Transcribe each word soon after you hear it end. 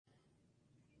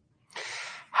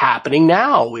happening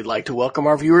now. We'd like to welcome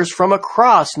our viewers from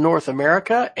across North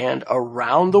America and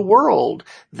around the world.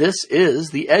 This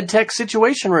is the EdTech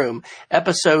Situation Room,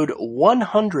 episode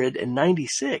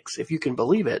 196, if you can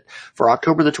believe it, for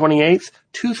October the 28th,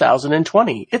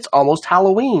 2020. It's almost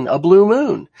Halloween, a blue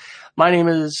moon. My name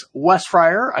is Wes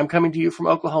Fryer. I'm coming to you from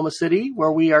Oklahoma City,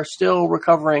 where we are still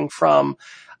recovering from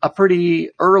a pretty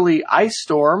early ice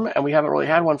storm, and we haven't really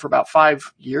had one for about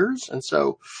 5 years. And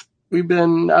so we've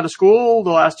been out of school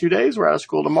the last 2 days. We're out of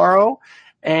school tomorrow.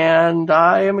 And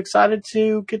I am excited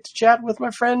to get to chat with my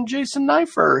friend Jason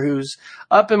Neiffer, who's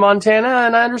up in Montana.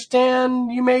 And I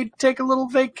understand you may take a little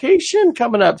vacation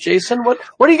coming up. Jason, what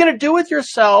are you going to do with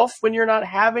yourself when you're not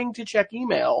having to check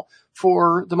email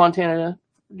for the Montana,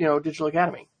 Digital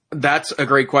Academy? That's a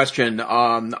great question.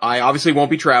 I obviously won't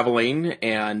be traveling,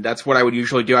 and that's what I would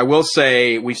usually do. I will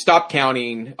say we stopped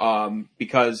counting,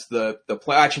 because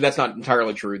actually that's not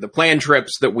entirely true. The planned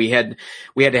trips that we had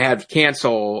to have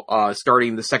cancel,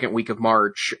 starting the second week of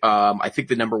March. I think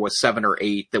the number was 7 or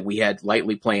 8 that we had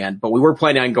lightly planned, but we were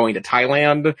planning on going to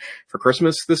Thailand for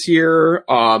Christmas this year.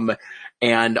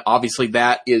 And obviously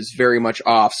that is very much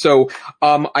off. So,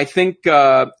 I think,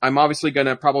 I'm obviously going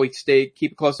to probably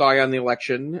keep a close eye on the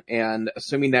election. And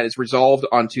assuming that is resolved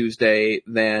on Tuesday,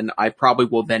 then I probably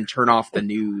will then turn off the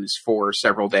news for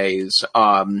several days,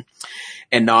 and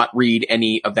not read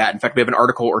any of that. In fact, we have an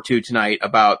article or two tonight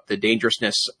about the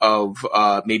dangerousness of,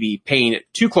 maybe paying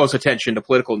too close attention to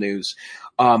political news.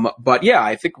 But yeah,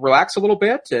 I think relax a little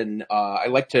bit, and I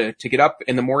like to get up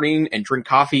in the morning and drink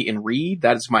coffee and read.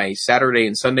 That is my Saturday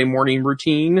and Sunday morning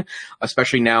routine,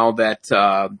 especially now that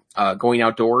going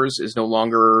outdoors is no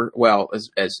longer,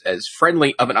 as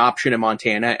friendly of an option in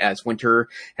Montana as winter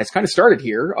has kind of started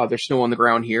here. There's snow on the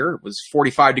ground here. It was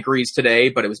 45 degrees today,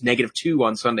 but it was -2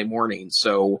 on Sunday morning.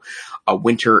 So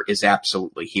winter is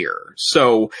absolutely here.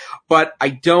 So, but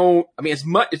as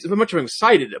much as I'm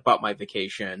excited about my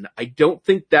vacation, I don't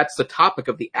think that's the topic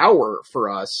of the hour for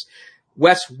us.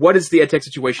 Wes, what is the EdTech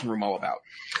Situation Room all about?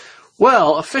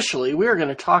 Well, officially, we are going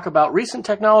to talk about recent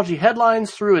technology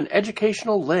headlines through an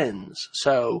educational lens.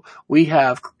 So we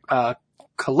have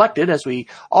collected, as we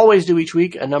always do each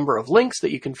week, a number of links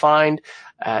that you can find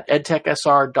at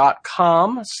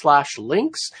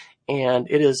edtechsr.com/links. And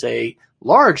it is a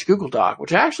large Google Doc,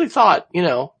 which I actually thought,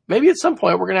 maybe at some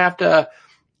point we're going to have to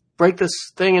break this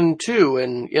thing in two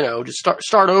and, just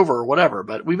start over or whatever.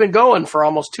 But we've been going for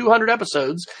almost 200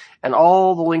 episodes, and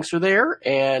all the links are there.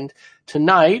 And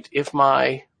tonight, if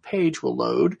my page will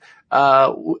load,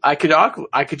 I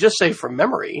could just say from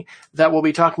memory that we'll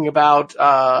be talking about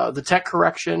the tech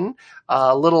correction,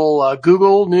 little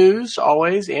Google news,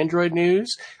 always Android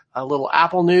news, a little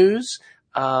Apple news.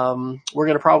 We're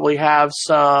going to probably have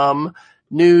some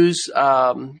news,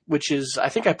 which is, I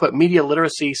think I put media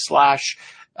literacy /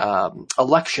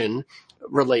 election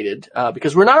related,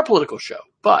 because we're not a political show,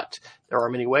 but there are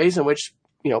many ways in which,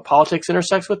 politics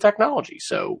intersects with technology.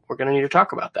 So we're going to need to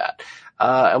talk about that.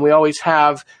 And we always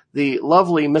have the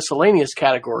lovely miscellaneous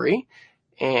category,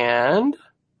 and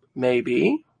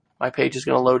maybe my page is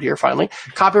going to load here finally.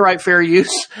 Copyright, fair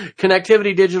use,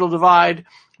 connectivity, digital divide,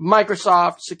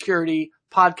 Microsoft, security,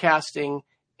 podcasting,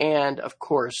 and of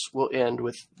course we'll end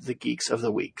with the geeks of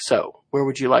the week. So where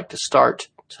would you like to start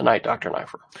tonight, Dr.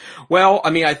 Neiffer? Well,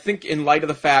 I think in light of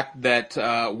the fact that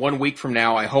 1 week from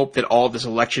now, I hope that all this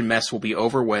election mess will be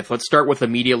over with. Let's start with the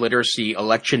media literacy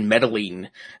election meddling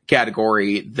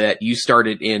category that you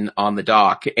started in on the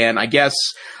doc. And I guess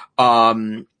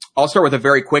I'll start with a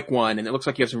very quick one, and it looks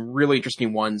like you have some really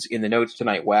interesting ones in the notes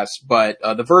tonight, Wes. But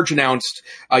The Verge announced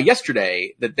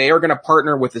yesterday that they are going to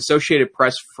partner with Associated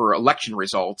Press for election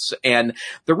results. And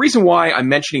the reason why I'm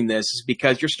mentioning this is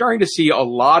because you're starting to see a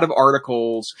lot of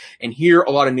articles and hear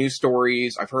a lot of news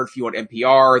stories. I've heard a few on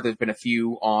NPR. There's been a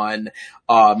few on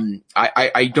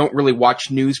I don't really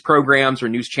watch news programs or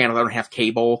news channels. I don't have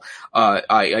cable.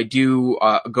 I do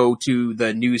go to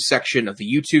the news section of the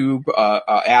YouTube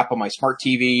app on my smart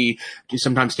TV. Do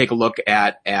sometimes take a look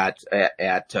at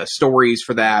stories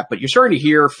for that, but you're starting to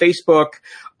hear Facebook,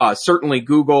 certainly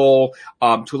Google,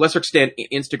 to a lesser extent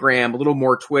Instagram, a little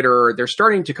more Twitter. They're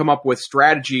starting to come up with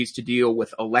strategies to deal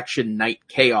with election night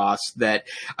chaos that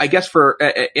I guess for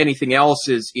anything else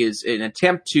is an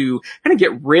attempt to kind of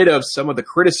get rid of some of the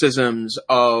criticisms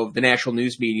of the national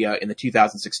news media in the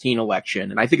 2016 election.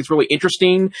 And I think it's really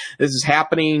interesting this is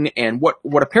happening. And what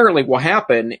apparently will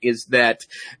happen is that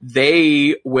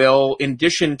they will, in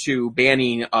addition to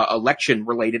banning election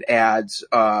related ads,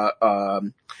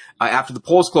 after the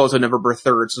polls close on November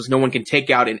 3rd, so no one can take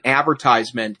out an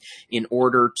advertisement in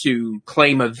order to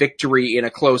claim a victory in a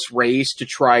close race to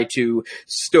try to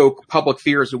stoke public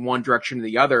fears in one direction or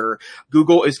the other.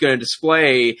 Google is going to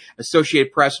display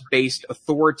Associated Press-based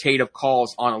authoritative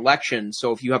calls on elections.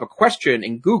 So if you have a question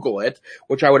and Google it,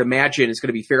 which I would imagine is going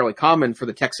to be fairly common for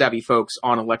the tech-savvy folks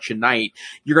on election night,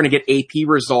 you're going to get AP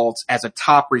results as a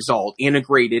top result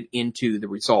integrated into the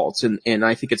results. And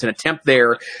I think it's an attempt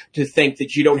there to think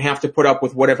that you don't have to put up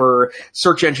with whatever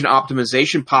search engine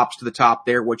optimization pops to the top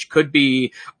there, which could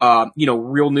be,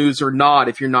 real news or not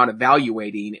if you're not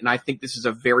evaluating. And I think this is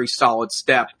a very solid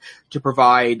step to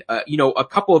provide, a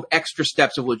couple of extra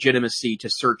steps of legitimacy to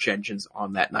search engines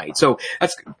on that night. So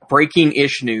that's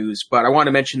breaking-ish news, but I want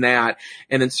to mention that.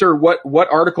 And then, sir, what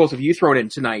articles have you thrown in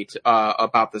tonight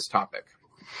about this topic?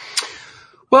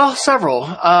 Well, several.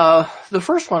 The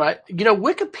first one,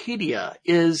 Wikipedia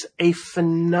is a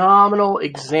phenomenal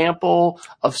example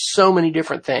of so many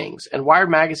different things. And Wired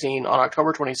Magazine on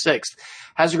October 26th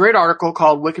has a great article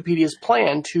called Wikipedia's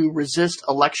Plan to Resist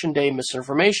Election Day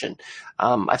Misinformation.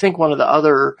 I think one of the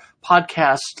other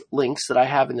podcast links that I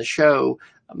have in the show,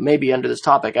 maybe under this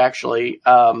topic actually,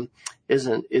 is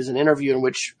an interview in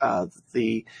which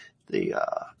the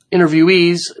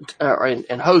interviewees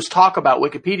and hosts talk about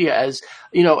Wikipedia as,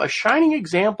 a shining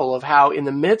example of how in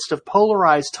the midst of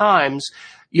polarized times,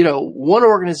 one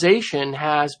organization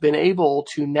has been able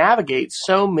to navigate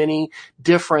so many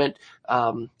different,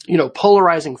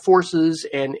 polarizing forces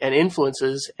and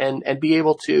influences and be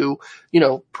able to,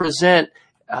 present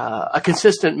a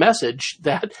consistent message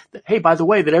that, hey, by the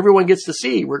way, that everyone gets to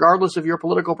see, regardless of your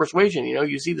political persuasion.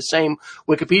 You see the same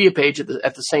Wikipedia page at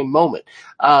the same moment.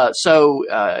 So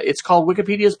it's called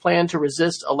Wikipedia's Plan to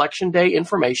Resist Election Day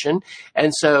Information.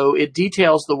 And so it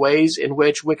details the ways in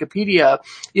which Wikipedia,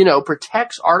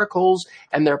 protects articles,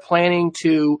 and they're planning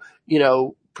to,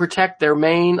 protect their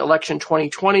main election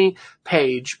 2020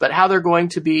 page, but how they're going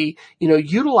to be,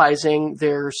 utilizing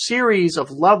their series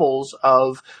of levels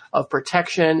of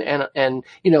protection and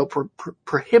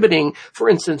prohibiting, for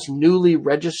instance, newly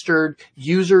registered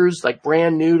users, like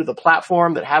brand new to the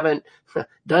platform that haven't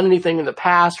done anything in the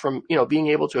past, from, being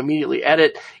able to immediately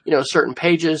edit, certain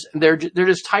pages. They're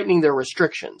just tightening their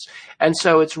restrictions. And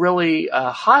so it's really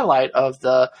a highlight of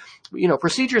the,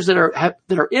 procedures that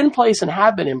are in place and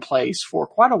have been in place for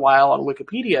quite a while on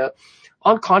Wikipedia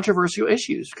on controversial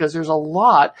issues, because there's a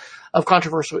lot of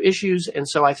controversial issues. And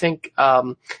so I think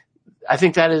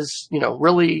that is,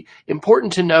 really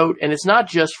important to note. And it's not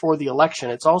just for the election.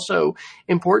 It's also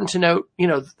important to note,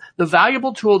 the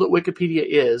valuable tool that Wikipedia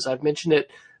is. I've mentioned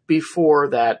it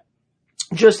before that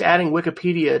just adding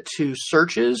Wikipedia to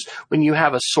searches when you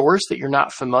have a source that you're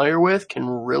not familiar with can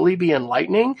really be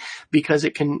enlightening, because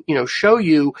it can, show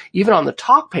you, even on the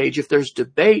top page, if there's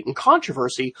debate and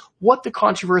controversy, what the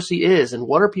controversy is and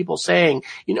what are people saying,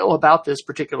 about this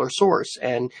particular source.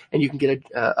 And you can get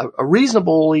a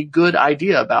reasonably good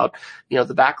idea about,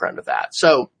 the background of that.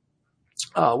 So,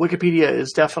 Wikipedia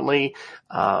is definitely,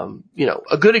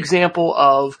 a good example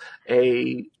of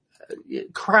a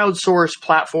crowdsourced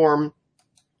platform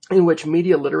in which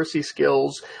media literacy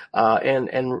skills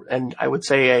and I would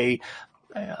say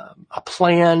a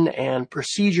plan and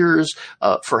procedures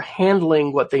for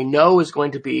handling what they know is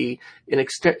going to be an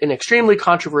extremely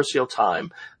controversial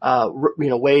time,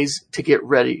 ways to get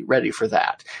ready for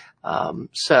that.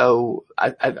 So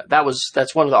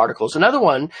that's one of the articles. Another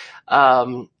one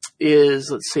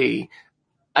is, let's see,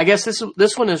 I guess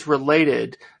this one is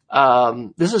related.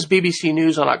 This is BBC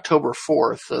News on October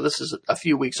 4th, so this is a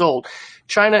few weeks old.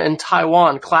 China and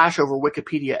Taiwan clash over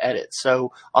Wikipedia edits.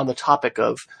 So on the topic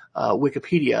of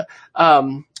Wikipedia,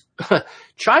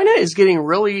 China is getting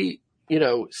really,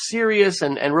 serious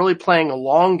and really playing a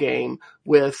long game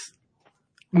with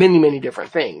many, many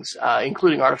different things,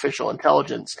 including artificial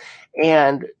intelligence.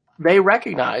 And they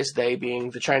recognize, they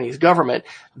being the Chinese government,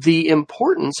 the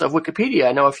importance of Wikipedia.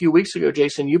 I know a few weeks ago,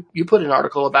 Jason, you put an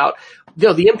article about,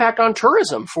 the impact on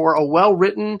tourism for a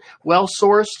well-written,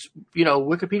 well-sourced,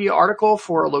 Wikipedia article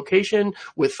for a location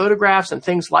with photographs and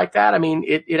things like that. I mean,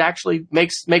 it actually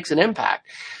makes an impact.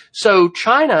 So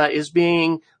China is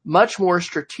being much more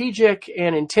strategic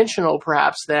and intentional,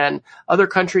 perhaps, than other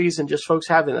countries and just folks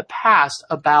have in the past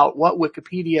about what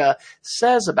Wikipedia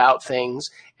says about things.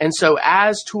 And so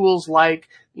as tools like,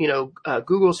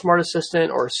 Google Smart Assistant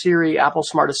or Siri, Apple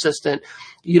Smart Assistant,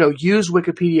 use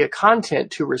Wikipedia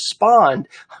content to respond,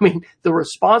 I mean, the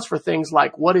response for things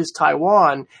like what is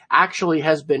Taiwan actually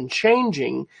has been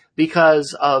changing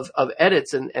because of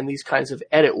edits and these kinds of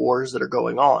edit wars that are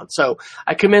going on. So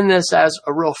I commend this as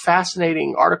a real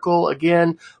fascinating article,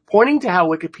 again, pointing to how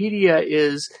Wikipedia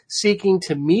is seeking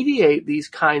to mediate these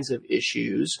kinds of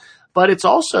issues. But it's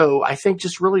also, I think,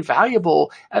 just really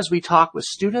valuable as we talk with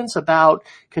students about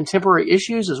contemporary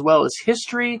issues as well as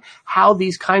history, how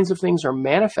these kinds of things are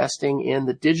manifesting in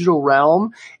the digital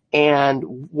realm, and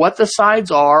what the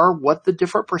sides are, what the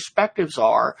different perspectives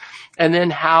are, and then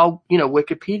how,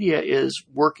 Wikipedia is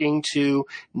working to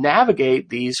navigate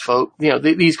these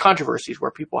these controversies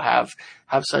where people have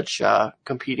such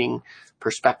competing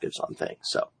perspectives on things.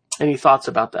 So, any thoughts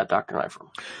about that, Dr. Nifram?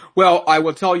 Well, I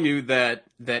will tell you that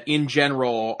in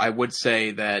general, I would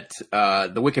say that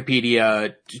the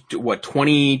Wikipedia,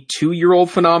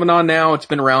 22-year-old phenomenon now, it's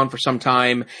been around for some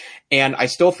time, and I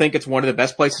still think it's one of the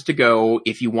best places to go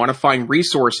if you want to find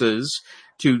resources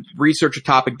to research a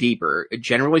topic deeper.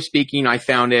 Generally speaking, I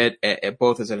found it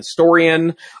both as an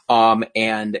historian and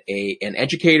an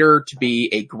educator to be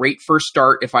a great first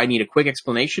start if I need a quick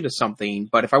explanation of something.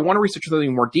 But if I want to research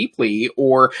something more deeply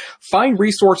or find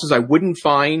resources I wouldn't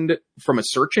find from a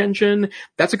search engine,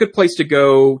 that's a good place to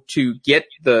go to get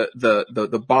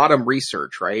the bottom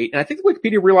research, right? And I think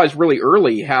Wikipedia realized really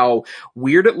early how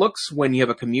weird it looks when you have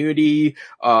a community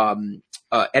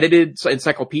edited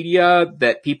encyclopedia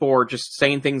that people are just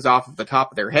saying things off of the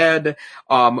top of their head,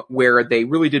 where they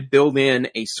really did build in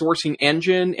a sourcing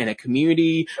engine and a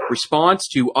community response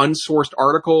to unsourced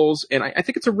articles. And I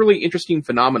think it's a really interesting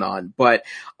phenomenon. But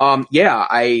I'm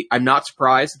not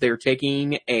surprised that they're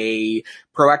taking a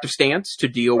proactive stance to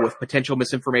deal with potential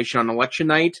misinformation on election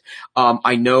night.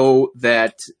 I know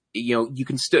that you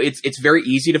can still, it's very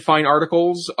easy to find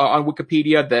articles on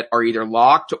Wikipedia that are either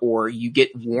locked or you get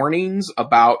warnings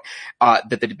about that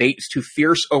the debate is too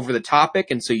fierce over the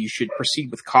topic, and so you should proceed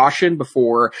with caution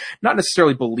before not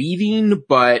necessarily believing,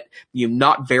 but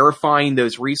not verifying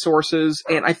those resources.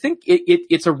 And I think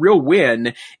it's a real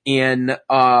win in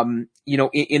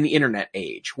in the internet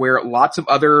age, where lots of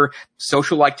other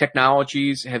social-like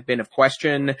technologies have been of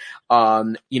question.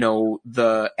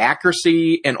 The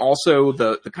accuracy and also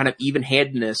the kind of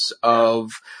even-handedness of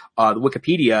the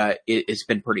Wikipedia has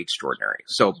been pretty extraordinary.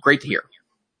 So great to hear.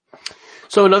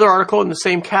 So another article in the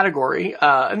same category,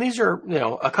 and these are,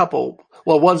 a couple.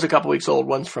 Well, one's a couple weeks old,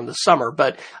 one's from the summer,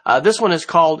 but this one is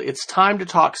called "It's Time to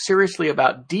Talk Seriously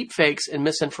About Deepfakes and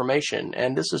Misinformation,"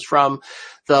 and this is from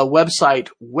the website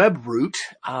WebRoot.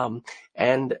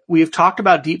 And we've talked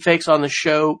about deepfakes on the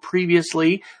show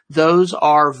previously. Those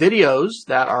are videos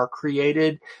that are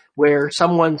created where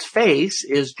someone's face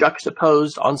is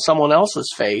juxtaposed on someone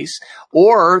else's face,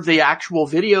 or the actual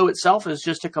video itself is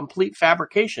just a complete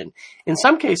fabrication. In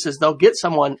some cases, they'll get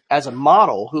someone as a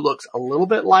model who looks a little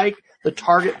bit like the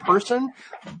target person,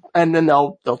 and then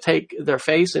they'll take their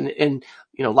face and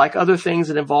like other things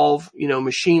that involve,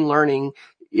 machine learning,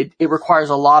 it requires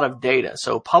a lot of data.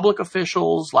 So public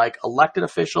officials, like elected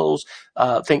officials,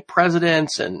 think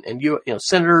presidents and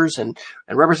senators and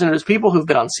representatives, people who've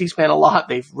been on C-SPAN a lot,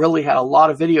 they've really had a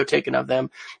lot of video taken of them.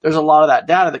 There's a lot of that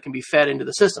data that can be fed into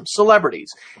the system.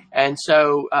 Celebrities. And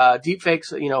so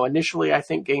deepfakes, initially I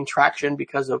think gained traction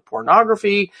because of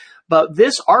pornography. But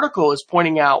this article is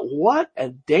pointing out what a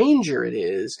danger it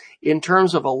is in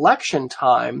terms of election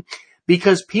time,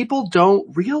 because people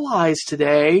don't realize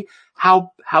today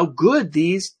how good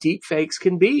these deepfakes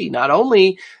can be. Not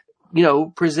only,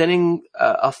 presenting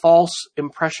a false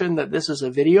impression that this is a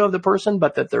video of the person,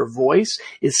 but that their voice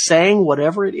is saying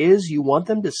whatever it is you want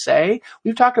them to say.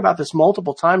 We've talked about this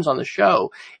multiple times on the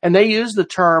show, and they use the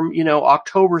term,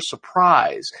 October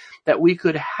surprise, that we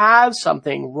could have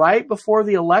something right before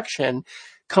the election,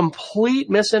 complete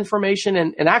misinformation.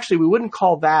 And actually, we wouldn't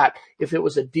call that if it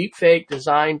was a deep fake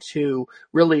designed to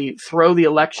really throw the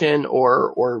election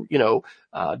or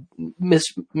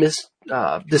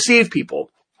deceive people.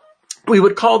 We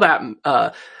would call that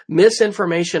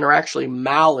misinformation, or actually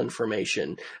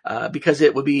malinformation, because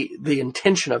it would be, the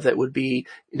intention of it would be,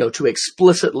 to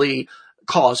explicitly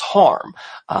cause harm.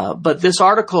 But this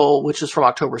article, which is from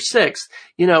October 6th,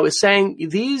 is saying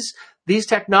these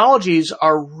technologies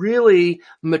are really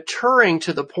maturing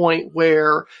to the point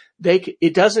where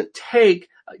it doesn't take,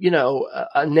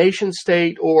 a nation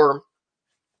state or,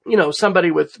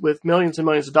 somebody with millions and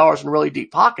millions of dollars in really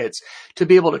deep pockets to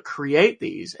be able to create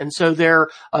these. And so they're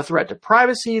a threat to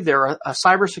privacy. They're a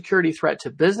cybersecurity threat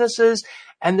to businesses,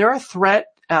 and they're a threat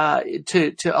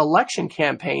to election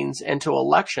campaigns and to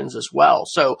elections as well.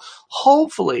 So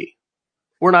hopefully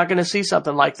we're not going to see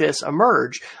something like this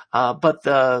emerge. But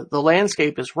the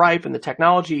landscape is ripe, and the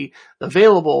technology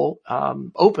available,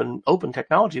 open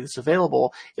technology that's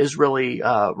available is really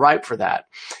ripe for that.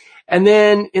 And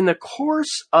then in the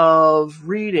course of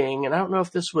reading, and I don't know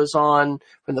if this was from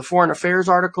the Foreign Affairs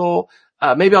article,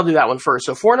 maybe I'll do that one first.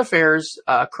 So Foreign Affairs,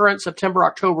 current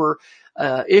September-October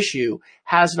issue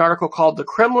has an article called "The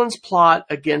Kremlin's Plot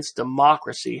Against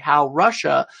Democracy: How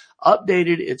Russia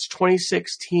Updated Its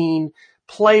 2016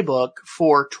 Playbook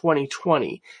for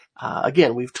 2020."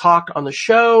 Again, we've talked on the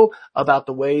show about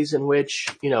the ways in which,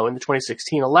 in the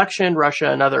 2016 election,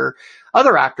 Russia and other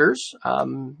actors,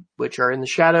 which are in the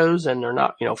shadows and are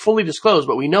not, fully disclosed,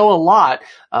 but we know a lot,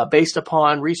 based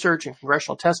upon research and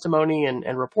congressional testimony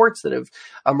and reports that have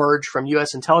emerged from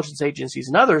U.S. intelligence agencies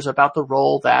and others about the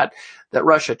role that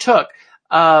Russia took.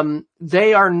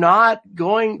 They are not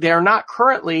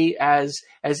currently as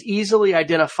easily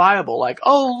identifiable. Like,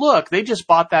 oh, look, they just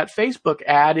bought that Facebook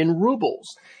ad in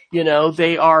rubles.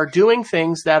 They are doing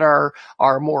things that are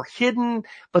more hidden,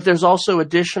 but there's also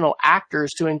additional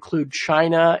actors to include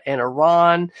China and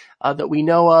Iran, that we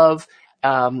know of.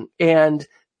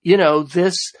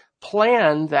 This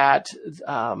plan that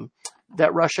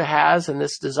Russia has, and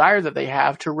this desire that they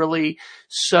have to really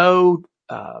sow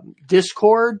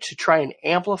discord, to try and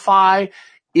amplify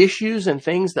issues and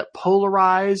things that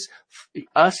polarize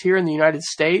us here in the United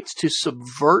States, to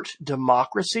subvert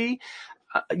democracy.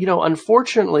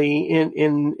 Unfortunately,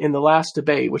 in the last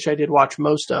debate, which I did watch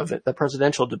most of, the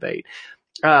presidential debate,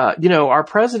 our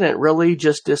president really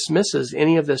just dismisses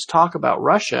any of this talk about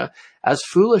Russia as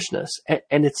foolishness,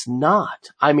 and it's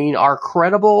not. I mean, our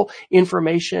credible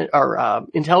information or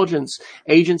intelligence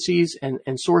agencies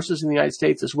and sources in the United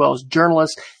States, as well as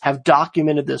journalists, have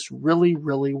documented this really,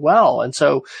 really well. And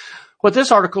so, what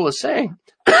this article is saying,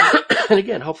 and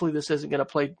again, hopefully this isn't going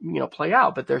to play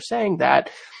out, but they're saying that,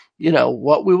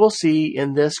 what we will see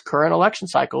in this current election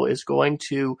cycle is going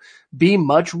to be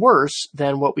much worse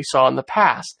than what we saw in the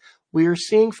past. We are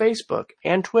seeing Facebook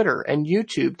and Twitter and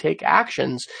YouTube take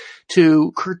actions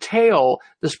to curtail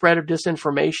the spread of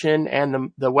disinformation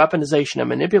and the weaponization and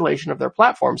manipulation of their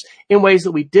platforms in ways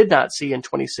that we did not see in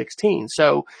 2016.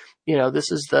 So,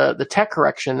 this is the tech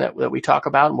correction that we talk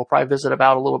about, and we'll probably visit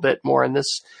about a little bit more in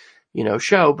this,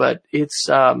 show, but it's,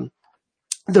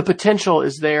 the potential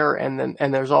is there,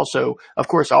 and there's also, of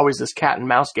course, always this cat and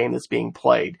mouse game that's being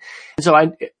played. And so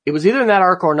it was either in that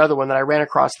article or another one that I ran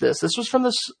across this. This was from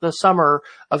the summer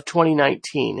of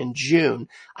 2019 in June.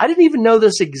 I didn't even know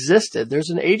this existed.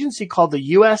 There's an agency called the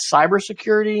U.S.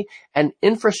 Cybersecurity and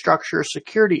Infrastructure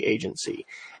Security Agency.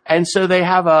 And so they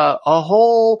have a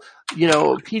whole,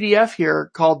 PDF here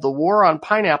called "The War on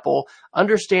Pineapple: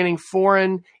 Understanding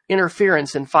Foreign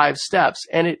Interference in 5 Steps."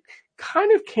 And it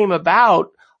kind of came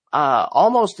about,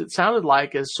 almost it sounded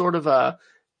like as sort of a,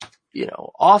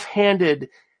 offhanded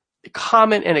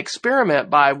comment and experiment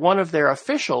by one of their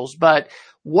officials. But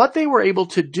what they were able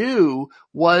to do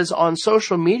was on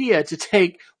social media to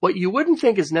take what you wouldn't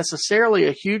think is necessarily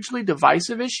a hugely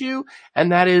divisive issue,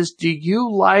 and that is, do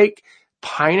you like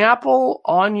pineapple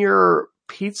on your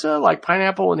pizza, like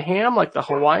pineapple and ham, like the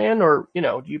Hawaiian, or,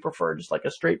 do you prefer just like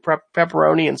a straight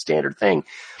pepperoni and standard thing?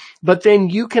 But then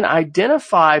you can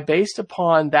identify based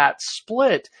upon that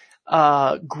split,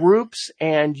 groups,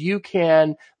 and you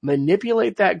can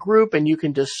manipulate that group, and you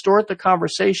can distort the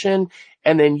conversation,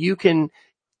 and then you can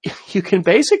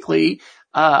basically,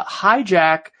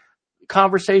 hijack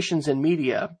conversations in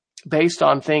media based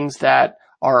on things that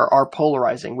are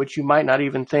polarizing, which you might not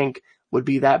even think would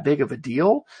be that big of a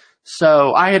deal.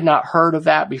 So I had not heard of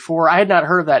that before. I had not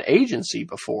heard of that agency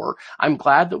before. I'm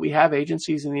glad that we have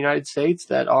agencies in the United States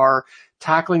that are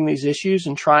tackling these issues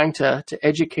and trying to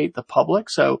educate the public.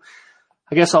 So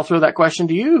I guess I'll throw that question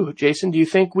to you, Jason. Do you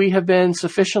think we have been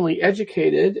sufficiently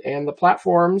educated, and the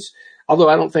platforms, although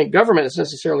I don't think government has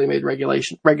necessarily made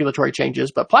regulatory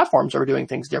changes, but platforms are doing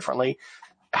things differently?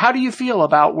 How do you feel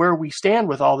about where we stand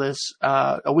with all this,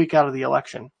 a week out of the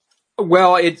election?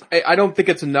 Well, I don't think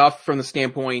it's enough from the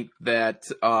standpoint that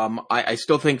I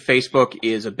still think Facebook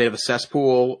is a bit of a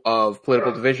cesspool of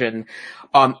political division.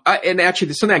 And actually,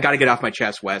 there's something I got to get off my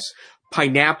chest, Wes.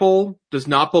 Pineapple does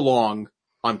not belong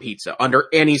on pizza under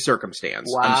any circumstance.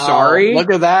 Wow. I'm sorry.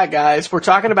 Look at that, guys. We're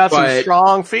talking about some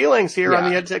strong feelings here on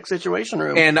the EdTech Situation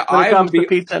Room and when it comes to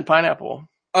pizza and pineapple.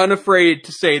 Unafraid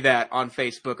to say that on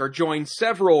Facebook, or join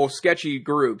several sketchy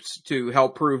groups to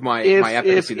help prove my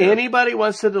efficacy. If anybody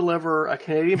wants to deliver a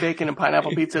Canadian bacon and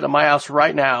pineapple pizza to my house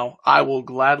right now, I will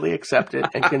gladly accept it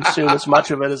and consume as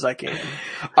much of it as I can.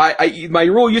 My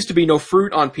rule used to be no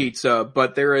fruit on pizza,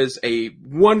 but there is a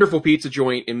wonderful pizza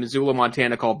joint in Missoula,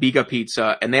 Montana called Biga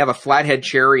Pizza, and they have a flathead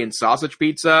cherry and sausage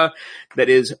pizza that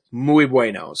is muy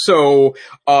bueno. So,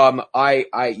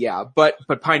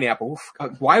 but pineapple,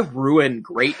 why ruin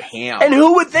great ham? And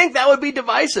who would think that would be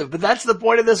divisive? But that's the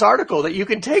point of this article, that you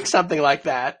can take something like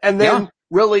that and then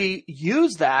really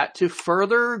use that to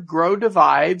further grow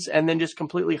divides and then just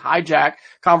completely hijack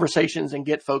conversations and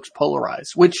get folks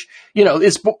polarized, which,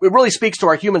 it really speaks to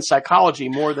our human psychology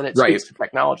more than it speaks to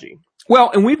technology.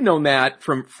 Well, and we've known that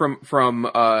from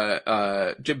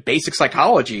basic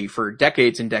psychology for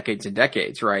decades and decades and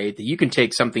decades, right? That you can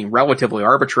take something relatively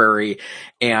arbitrary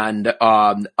and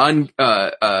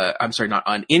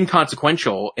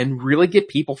inconsequential and really get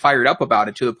people fired up about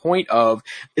it to the point of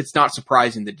it's not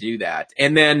surprising to do that.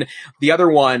 And then the other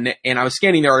one, and I was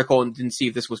scanning the article and didn't see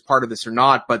if this was part of this or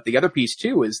not, but the other piece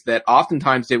too is that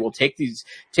oftentimes they will take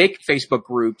Facebook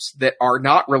groups that are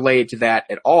not related to that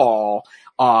at all,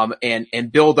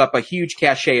 and build up a huge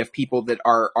cachet of people that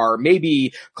are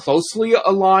maybe closely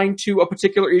aligned to a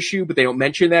particular issue, but they don't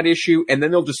mention that issue, and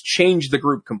then they'll just change the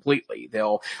group completely.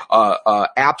 They'll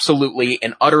absolutely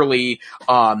and utterly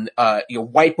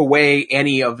wipe away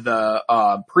any of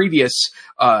the previous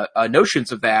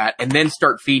notions of that, and then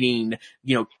start feeding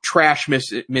trash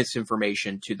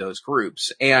misinformation to those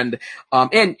groups. And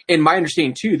my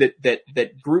understanding too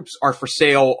that groups are for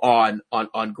sale on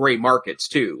gray markets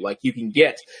too. Like you can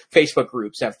get Facebook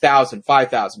groups have 1,000,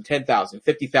 5,000, 10,000,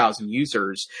 50,000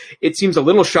 users. It seems a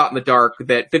little shot in the dark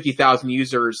that 50,000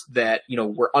 users that,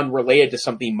 were unrelated to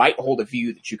something might hold a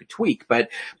view that you could tweak, but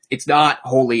it's not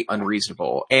wholly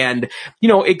unreasonable. And,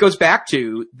 it goes back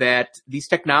to that these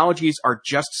technologies are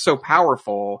just so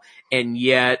powerful, and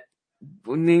yet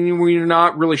we're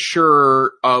not really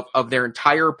sure of their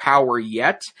entire power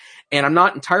yet. And I'm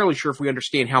not entirely sure if we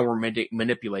understand how we're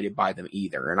manipulated by them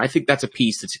either. And I think that's a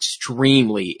piece that's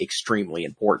extremely, extremely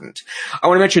important. I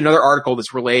want to mention another article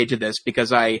that's related to this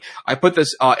because I put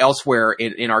this elsewhere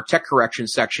in our tech correction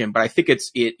section, but I think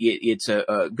it's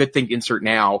a good thing to insert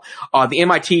now. The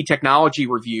MIT Technology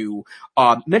Review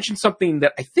mentioned something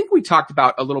that I think we talked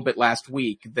about a little bit last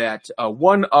week, that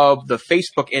one of the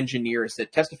Facebook engineers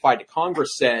that testified to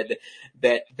Congress said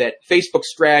that Facebook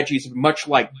strategies are much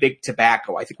like big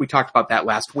tobacco. I think we talked about that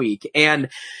last week. And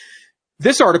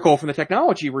this article from the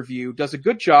Technology Review does a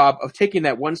good job of taking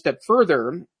that one step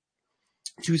further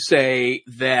to say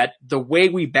that the way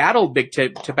we battled big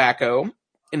tobacco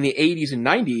in the 80s and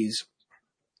 90s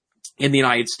in the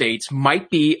United States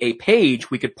might be a page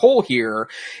we could pull here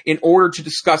in order to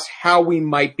discuss how we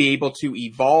might be able to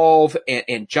evolve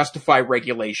and justify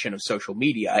regulation of social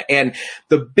media. And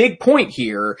the big point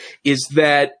here is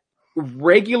that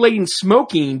regulating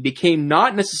smoking became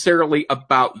not necessarily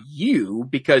about you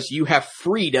because you have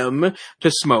freedom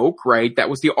to smoke, right? That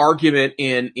was the argument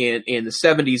in the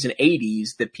 70s and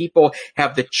 80s, that people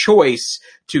have the choice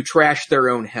to trash their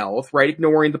own health, right?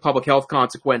 Ignoring the public health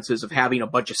consequences of having a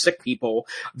bunch of sick people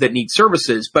that need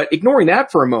services. But ignoring that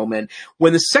for a moment,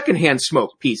 when the secondhand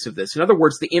smoke piece of this, in other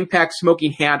words, the impact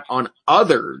smoking had on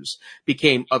others,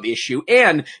 became of issue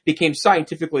and became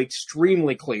scientifically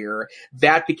extremely clear,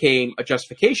 that became a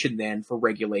justification then for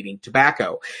regulating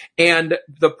tobacco. And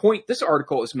the point this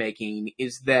article is making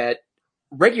is that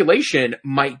regulation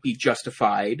might be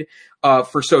justified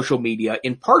for social media,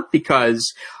 in part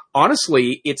because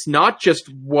honestly, it's not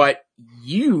just what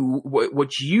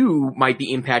you might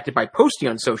be impacted by posting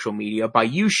on social media, by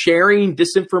you sharing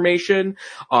disinformation,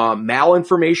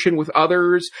 malinformation with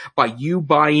others, by you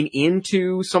buying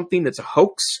into something that's a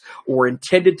hoax or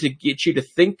intended to get you to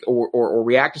think or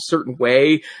react a certain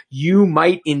way. You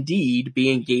might indeed be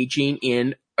engaging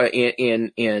in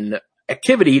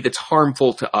activity that's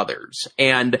harmful to others.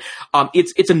 And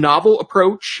it's a novel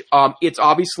approach. It's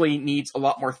obviously needs a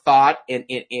lot more thought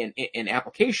and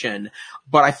application,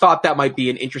 but I thought that might be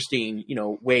an interesting,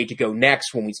 way to go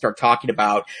next when we start talking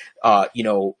about, now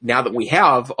that we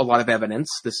have a lot of evidence.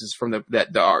 This is from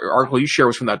the article you share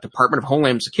was from the Department of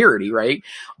Homeland Security, right?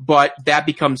 But that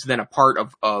becomes then a part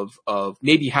of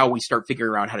maybe how we start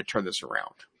figuring out how to turn this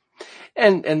around.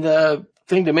 And the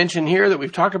thing to mention here that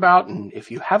we've talked about, and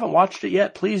if you haven't watched it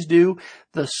yet, please do,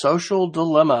 The Social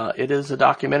Dilemma. It is a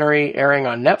documentary airing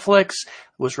on Netflix.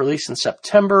 It was released in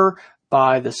September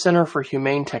by the Center for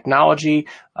Humane Technology.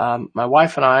 My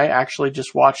wife and I actually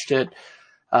just watched it.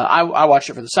 I watched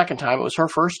it for the second time. It was her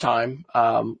first time.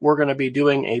 We're going to be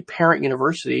doing a parent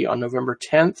university on November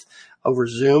 10th over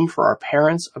Zoom for our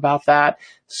parents about that.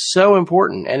 So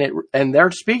important. And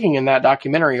they're speaking in that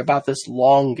documentary about this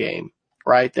long game,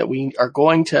 right? That we are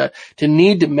going to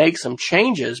need to make some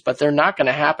changes, but they're not going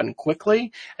to happen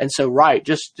quickly. And so, right,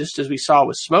 just as we saw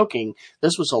with smoking,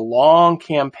 this was a long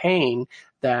campaign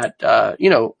that,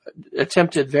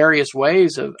 attempted various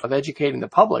ways of educating the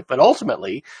public, but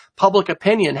ultimately public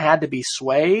opinion had to be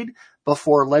swayed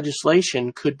before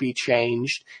legislation could be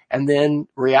changed, and then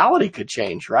reality could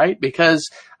change, right? Because,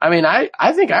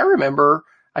 I think I remember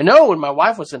I know when my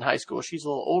wife was in high school, she's a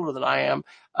little older than I am.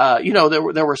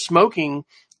 There were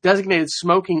designated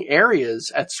smoking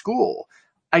areas at school.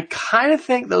 I kind of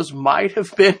think those might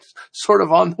have been sort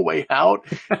of on the way out,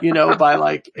 by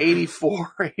like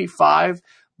 84, 85.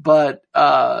 But,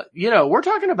 we're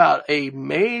talking about a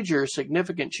major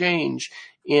significant change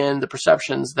in the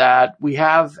perceptions that we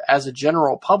have as a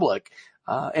general public.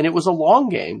 And it was a long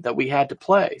game that we had to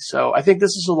play. So I think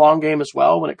this is a long game as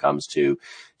well when it comes to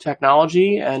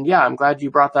technology. And yeah, I'm glad you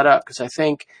brought that up, because I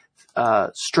think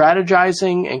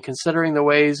strategizing and considering the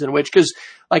ways in which, because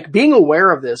like being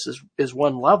aware of this is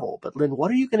one level, but Lynn,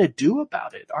 what are you going to do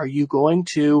about it? Are you going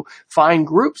to find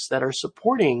groups that are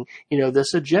supporting,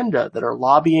 this agenda, that are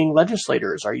lobbying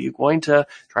legislators? Are you going to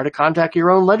try to contact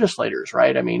your own legislators,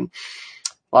 right? I mean,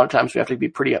 a lot of times we have to be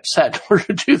pretty upset in order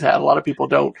to do that. A lot of people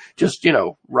don't just,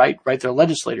 write their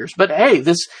legislators. But hey,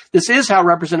 this is how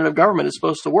representative government is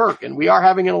supposed to work, and we are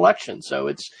having an election, so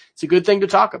it's a good thing to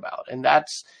talk about. And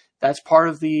that's part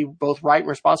of the both right and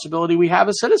responsibility we have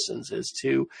as citizens, is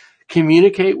to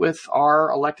communicate with our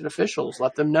elected officials,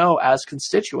 let them know as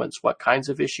constituents what kinds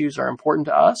of issues are important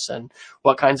to us and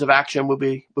what kinds of action would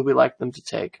we like them to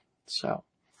take. So,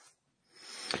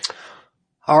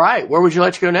 all right, where would you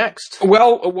like to go next?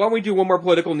 Well, why don't we do one more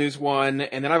political news one,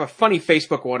 and then I have a funny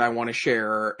Facebook one I want to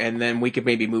share, and then we could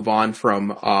maybe move on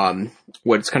from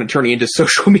what's kind of turning into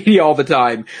social media all the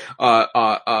time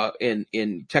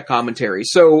in tech commentary.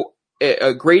 So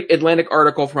a great Atlantic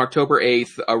article from October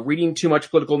 8th, reading too much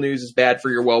political news is bad for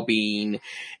your well-being.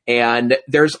 And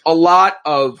there's a lot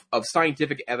of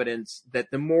scientific evidence that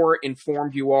the more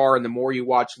informed you are and the more you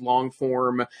watch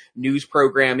long-form news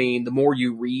programming, the more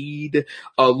you read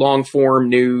long-form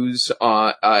news,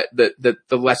 the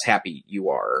less happy you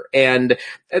are. And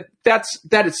that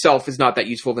itself is not that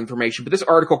useful of information. But this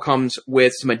article comes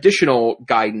with some additional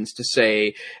guidance to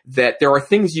say that there are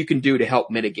things you can do to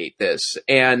help mitigate this.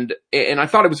 And I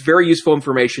thought it was very useful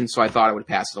information, so I thought I would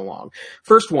pass it along.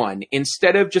 First one,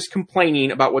 instead of just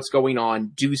complaining about what's going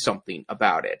on, do something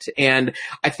about it. And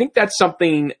I think that's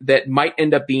something that might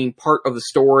end up being part of the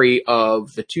story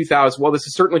of the 2000. Well, this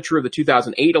is certainly true of the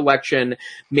 2008 election,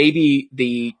 maybe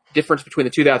the difference between the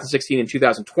 2016 and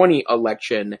 2020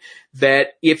 election, that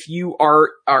if you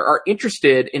are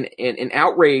interested in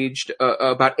outraged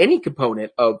about any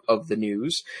component of the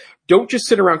news, don't just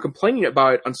sit around complaining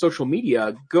about it on social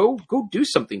media. Go do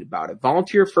something about it.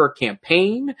 Volunteer for a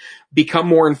campaign. Become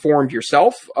more informed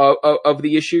yourself of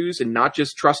the issues, and not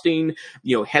just trusting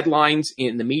headlines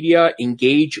in the media.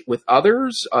 Engage with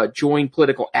others. Join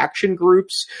political action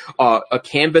groups.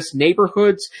 Canvass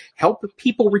neighborhoods. Help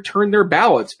people return their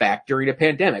ballots back during a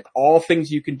pandemic. All things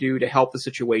you can do to help the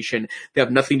situation that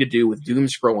have nothing to do with doom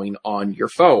scrolling on your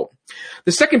phone.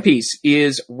 The second piece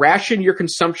is ration your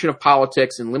consumption of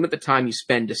politics and limit the time you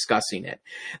spend discussing it.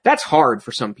 That's hard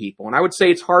for some people, and I would say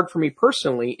it's hard for me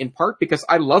personally, in part because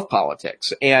I love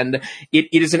politics, and it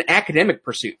is an academic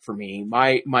pursuit for me.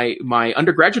 My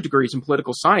undergraduate degree is in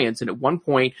political science, and at one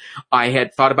point I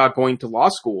had thought about going to law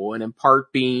school, and in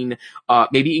part being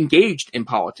maybe engaged in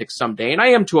politics someday, and I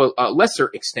am to a lesser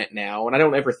extent now, and I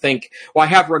don't ever think, well, I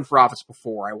have run for office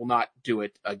before, I will not do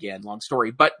it again, long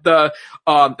story, but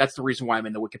that's the reason why I'm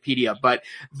in the Wikipedia. But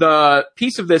the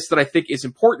piece of this that I think is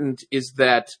important is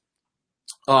that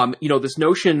this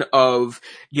notion of,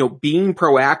 being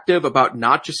proactive about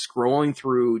not just scrolling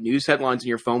through news headlines on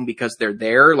your phone because they're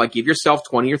there. Like, give yourself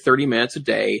 20 or 30 minutes a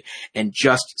day and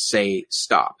just say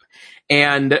stop.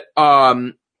 And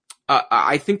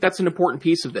I think that's an important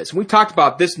piece of this. And we've talked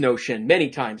about this notion many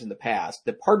times in the past,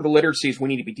 that part of the literacies we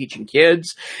need to be teaching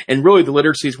kids, and really the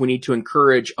literacies we need to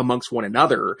encourage amongst one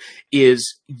another,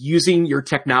 is using your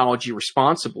technology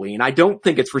responsibly. And I don't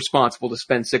think it's responsible to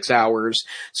spend 6 hours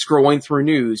scrolling through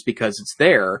news because it's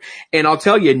there. And I'll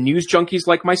tell you, news junkies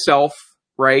like myself,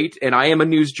 right? And I am a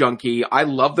news junkie. I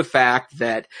love the fact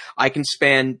that I can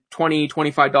spend $20,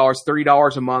 $25,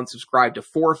 $30 a month, subscribe to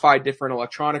 4 or 5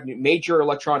 different major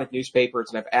electronic newspapers,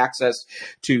 and have access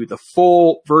to the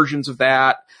full versions of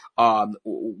that,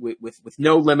 with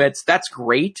no limits. That's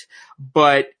great,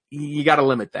 but you got to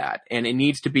limit that, and it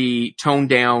needs to be toned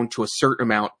down to a certain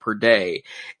amount per day.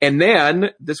 And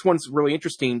then this one's really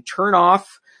interesting. Turn off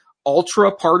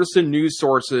ultra partisan news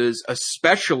sources,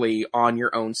 especially on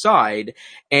your own side.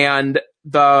 And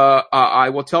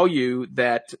I will tell you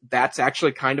that that's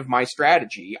actually kind of my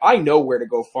strategy. I know where to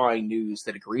go find news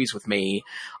that agrees with me,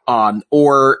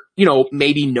 or,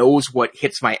 maybe knows what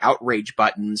hits my outrage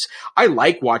buttons. I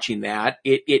like watching that.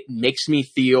 It makes me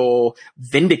feel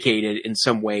vindicated in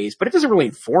some ways, but it doesn't really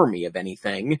inform me of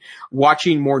anything.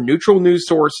 Watching more neutral news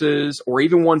sources, or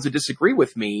even ones that disagree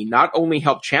with me, not only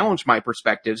help challenge my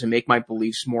perspectives and make my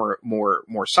beliefs more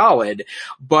solid,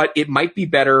 but it might be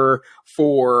better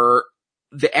for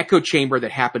the echo chamber that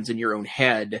happens in your own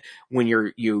head when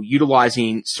you're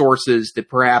utilizing sources that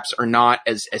perhaps are not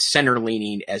as center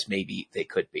leaning as maybe they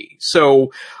could be.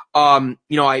 So,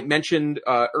 I mentioned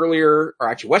earlier, or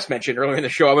actually Wes mentioned earlier in the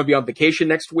show, I'm going to be on vacation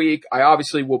next week. I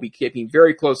obviously will be keeping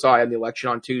very close eye on the election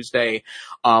on Tuesday.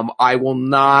 I will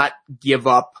not give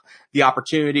up the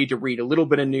opportunity to read a little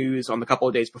bit of news on the couple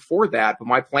of days before that, but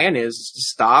my plan is to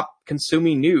stop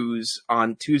consuming news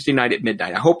on Tuesday night at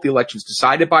midnight. I hope the election's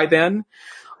decided by then,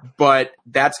 but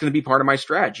that's going to be part of my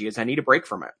strategy, is I need a break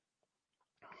from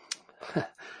it.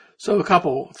 So a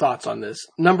couple thoughts on this.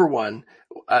 Number one,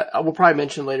 I will probably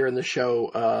mention later in the show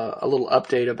a little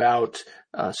update about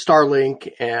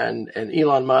Starlink and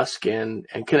Elon Musk and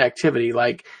connectivity.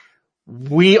 Like,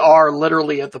 we are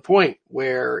literally at the point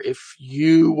where if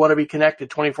you want to be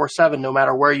connected 24/7, no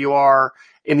matter where you are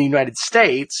in the United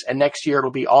States, and next year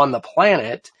it'll be on the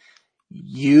planet,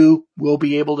 you will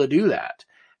be able to do that.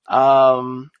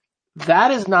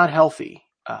 That is not healthy.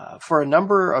 For a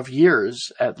number of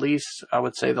years, at least I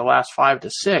would say the last 5 to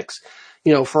 6,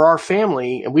 for our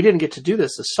family, and we didn't get to do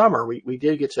this summer. We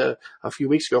did get to a few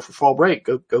weeks ago for fall break,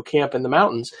 go camp in the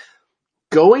mountains.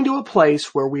 Going to a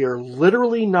place where we are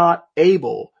literally not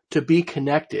able to be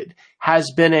connected has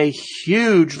been a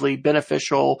hugely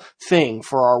beneficial thing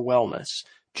for our wellness.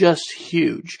 Just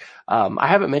huge. I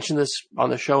haven't mentioned this on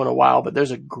the show in a while, but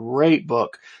there's a great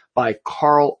book by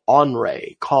Carl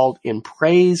Onray called In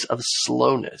Praise of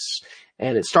Slowness.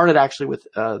 And it started actually with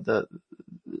the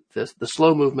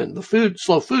slow movement,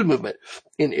 slow food movement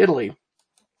in Italy,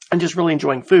 and just really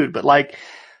enjoying food. But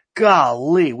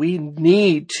golly, we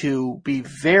need to be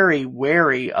very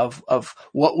wary of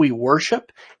what we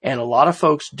worship. And a lot of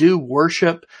folks do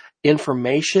worship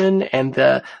information, and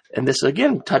this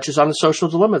again touches on The Social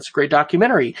Dilemma. It's a great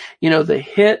documentary. The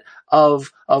hit of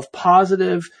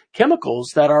positive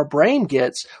chemicals that our brain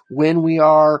gets when we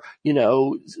are,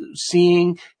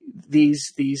 seeing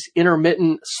these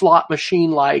intermittent slot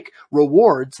machine like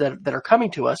rewards that are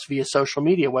coming to us via social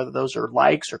media, whether those are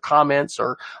likes or comments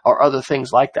or other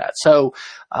things like that. So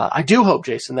I do hope,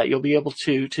 Jason, that you'll be able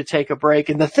to take a break.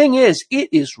 And the thing is, it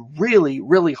is really,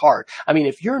 really hard. I mean,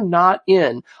 if you're not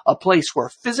in a place where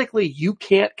physically you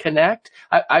can't connect,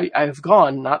 I've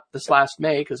gone, not this last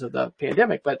May because of the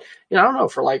pandemic, but I don't know,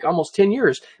 for almost 10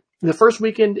 years. The first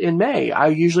weekend in May, I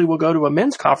usually will go to a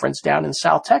men's conference down in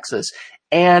South Texas.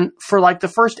 And for the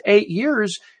first 8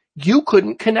 years, you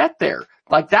couldn't connect there.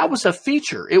 That was a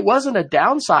feature. It wasn't a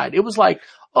downside. It was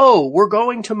oh, we're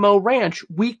going to Mo Ranch.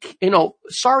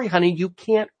 Sorry, honey, you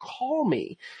can't call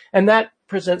me. And that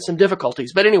presents some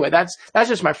difficulties. But anyway, that's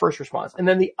just my first response. And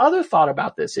then the other thought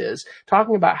about this is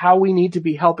talking about how we need to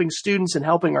be helping students and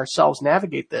helping ourselves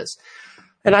navigate this.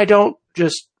 And I don't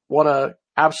just want to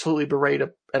absolutely berate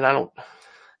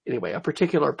a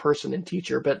particular person and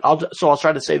teacher, but I'll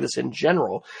try to say this in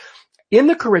general. In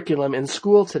the curriculum in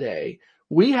school today,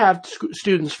 we have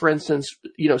students, for instance,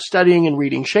 studying and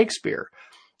reading Shakespeare.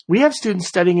 We have students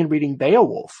studying and reading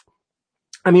Beowulf.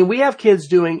 I mean, we have kids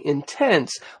doing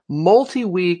intense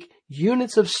multi-week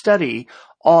units of study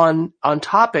on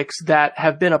topics that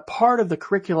have been a part of the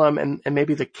curriculum and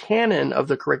maybe the canon of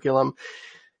the curriculum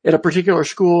in a particular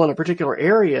school in a particular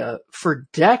area for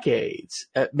decades,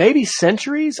 maybe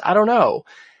centuries. I don't know.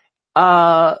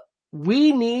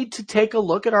 We need to take a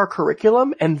look at our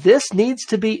curriculum, and this needs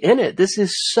to be in it. This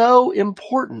is so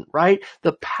important, right?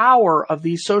 The power of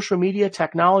these social media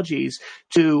technologies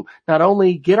to not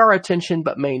only get our attention,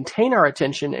 but maintain our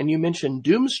attention. And you mentioned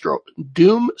doom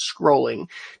scrolling,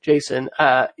 Jason.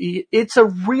 It's a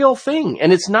real thing,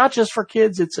 and it's not just for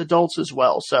kids, it's adults as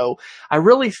well. So I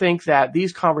really think that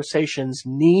these conversations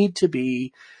need to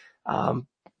be,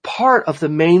 part of the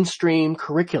mainstream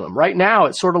curriculum. Right now,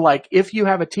 it's sort of like if you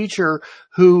have a teacher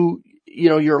who,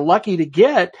 you're lucky to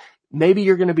get, maybe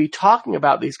you're going to be talking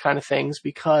about these kind of things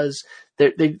because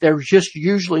they're just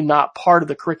usually not part of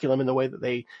the curriculum in the way that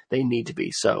they need to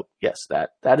be. So yes,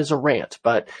 that is a rant,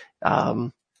 but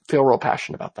feel real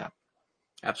passionate about that.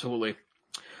 Absolutely.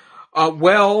 Shall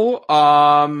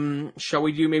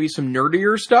we do maybe some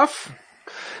nerdier stuff?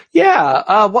 Yeah.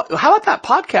 How about that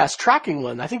podcast tracking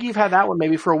one? I think you've had that one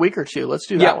maybe for a week or two. Let's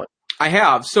do that one. I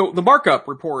have. So the Markup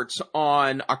reports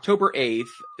on October 8th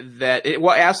that it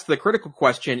will ask the critical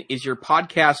question, is your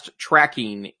podcast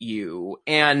tracking you?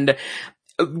 And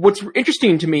what's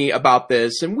interesting to me about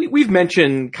this, and we've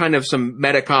mentioned kind of some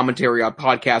meta commentary on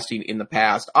podcasting in the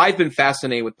past. I've been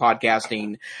fascinated with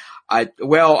podcasting.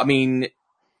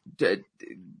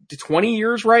 20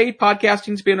 years, right?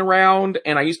 Podcasting's been around,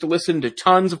 and I used to listen to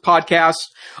tons of podcasts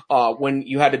when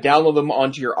you had to download them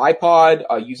onto your iPod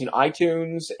using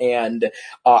iTunes, and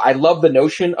I love the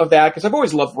notion of that because I've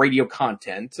always loved radio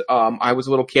content. I was a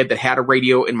little kid that had a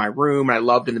radio in my room, and I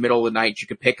loved in the middle of the night you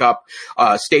could pick up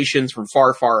stations from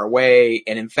far, far away.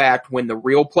 And in fact, when the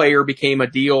Real Player became a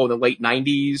deal in the late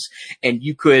 90s, and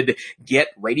you could get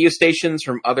radio stations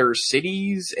from other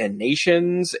cities and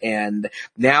nations, and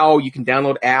now you can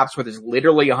download apps where there's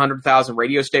literally 100,000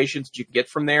 radio stations that you can get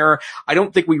from there. I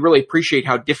don't think we really appreciate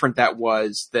how different that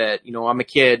was. That, I'm a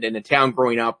kid in a town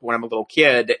growing up when I'm a little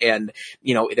kid, and,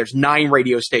 there's 9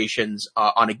 radio stations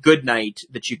on a good night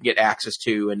that you can get access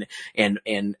to,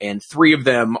 and 3 of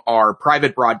them are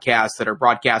private broadcasts that are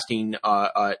broadcasting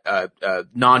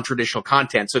non-traditional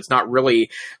content. So it's not really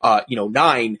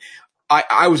 9.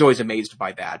 I was always amazed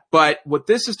by that. But what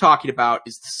this is talking about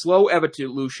is the slow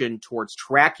evolution towards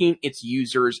tracking its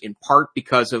users, in part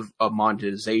because of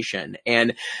monetization.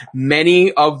 And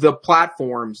many of the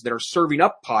platforms that are serving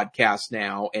up podcasts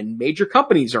now, and major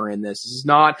companies are in this is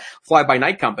not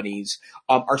fly-by-night companies,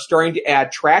 are starting to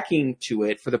add tracking to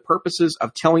it for the purposes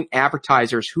of telling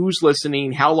advertisers who's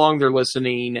listening, how long they're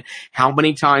listening, how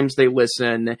many times they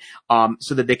listen,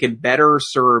 so that they can better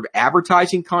serve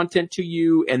advertising content to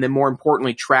you, and then more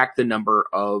importantly, track the number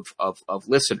of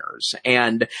listeners.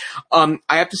 And I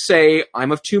have to say,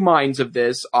 I'm of two minds of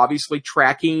this. Obviously,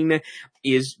 tracking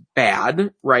is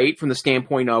bad, right? From the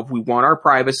standpoint of we want our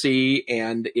privacy,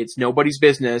 and it's nobody's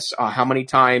business how many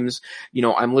times,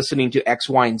 I'm listening to X,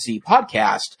 Y, and Z podcast.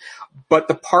 But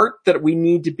the part that we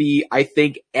need to be, I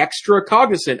think, extra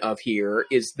cognizant of here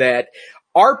is that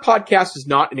our podcast is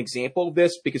not an example of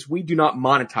this because we do not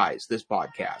monetize this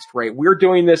podcast, right? We're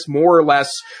doing this more or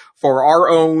less for our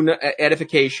own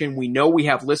edification. We know we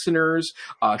have listeners.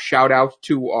 Shout out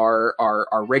to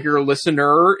our regular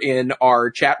listener in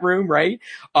our chat room, right?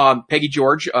 Peggy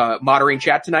George, moderating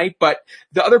chat tonight. But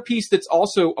the other piece that's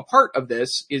also a part of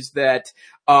this is that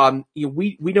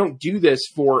we don't do this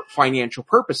for financial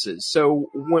purposes. So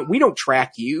we don't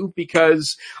track you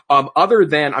because other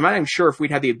than, I'm not even sure if we'd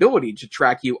have the ability to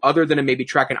track you other than to maybe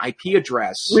track an IP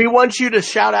address. We want you to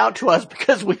shout out to us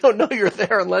because we don't know you're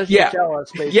there unless you tell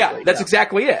us, basically. Yeah, that's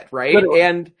exactly it, right? Literally.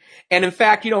 And in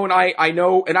fact, and I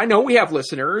know we have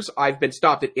listeners. I've been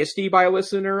stopped at ISTE by a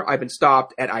listener. I've been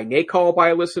stopped at iNACOL by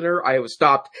a listener. I was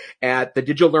stopped at the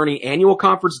Digital Learning Annual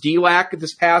Conference, DLAC,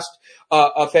 this past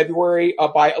February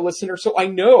by a listener. So I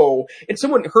know, and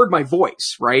someone heard my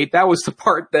voice, right? That was the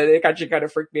part that it actually kind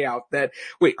of freaked me out that,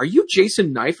 wait, are you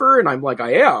Jason Neiffer? And I'm like,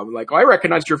 I am. Like, I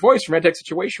recognized your voice from EdTech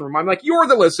Situation Room. I'm like, you're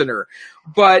the listener.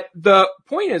 But the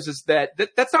point is that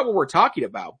that's not what we're talking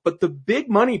about, but the big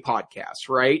money podcasts,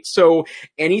 right? So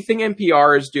anything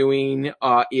NPR is doing,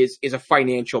 is a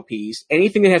financial piece.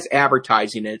 Anything that has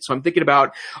advertising in it. So I'm thinking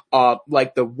about,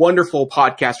 like the wonderful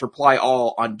podcast Reply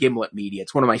All on Gimlet Media.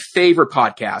 It's one of my favorite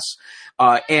podcasts.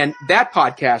 And that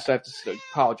podcast, I have to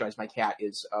apologize, my cat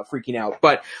is freaking out.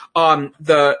 But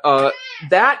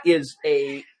that is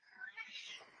a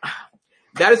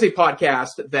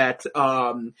podcast that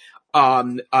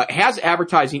has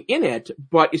advertising in it,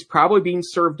 but is probably being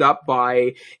served up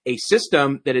by a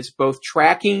system that is both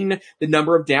tracking the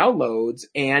number of downloads,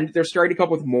 and they're starting to come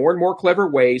up with more and more clever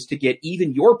ways to get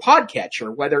even your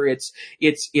podcatcher, whether it's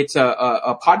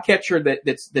a podcatcher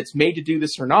that's made to do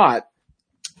this or not,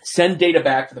 send data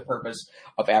back for the purpose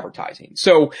of advertising.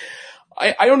 So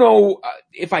I don't know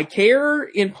if I care,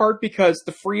 in part because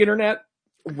the free internet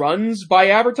runs by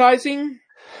advertising,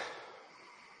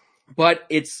 but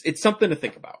it's something to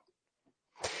think about.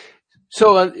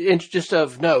 So, just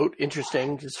of note,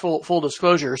 interesting, just full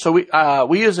disclosure. So we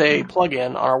use a plugin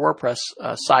on our WordPress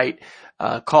site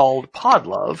called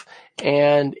Podlove,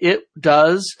 and it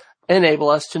does enable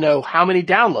us to know how many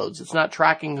downloads. It's not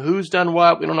tracking who's done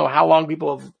what. We don't know how long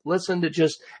people have listened.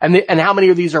 And how many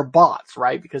of these are bots,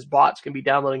 right? Because bots can be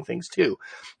downloading things too.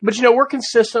 But, we're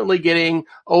consistently getting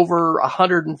over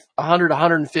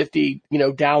 150,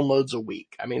 downloads a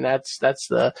week. I mean, that's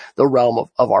the realm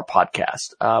of our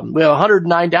podcast. We have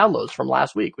 109 downloads from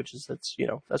last week, that's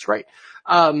great.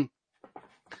 I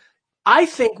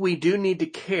think we do need to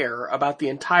care about the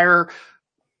entire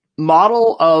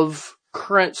model of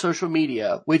current social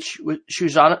media, which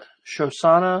Shoshana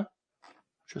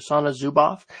Shoshana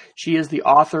Zuboff. She is the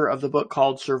author of the book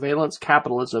called Surveillance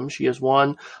Capitalism. She is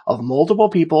one of multiple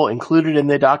people included in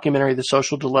the documentary The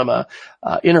Social Dilemma,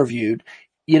 interviewed.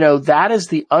 That is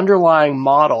the underlying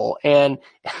model. And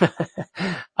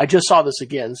I just saw this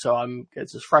again, so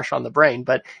it's just fresh on the brain.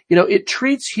 But, it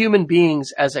treats human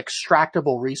beings as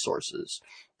extractable resources.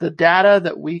 The data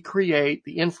that we create,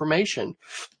 the information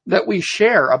that we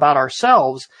share about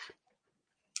ourselves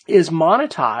is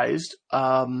monetized,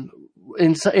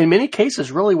 in many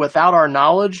cases, really without our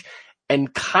knowledge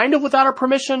and kind of without our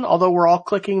permission, although we're all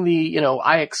clicking the,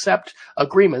 I accept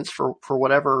agreements for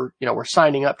whatever, we're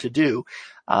signing up to do.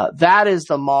 That is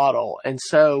the model. And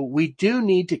so we do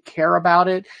need to care about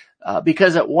it,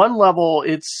 because at one level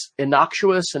it's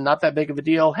innocuous and not that big of a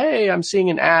deal. Hey, I'm seeing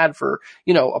an ad for,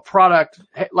 a product.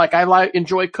 Like I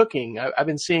enjoy cooking. I've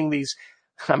been seeing these.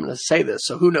 I'm going to say this,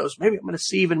 so who knows? Maybe I'm going to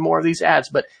see even more of these ads,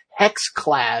 but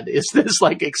Hexclad is this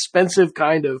like expensive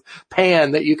kind of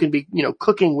pan that you can be,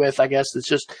 cooking with. I guess it's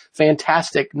just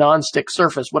fantastic nonstick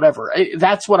surface, whatever.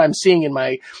 That's what I'm seeing in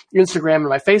my Instagram and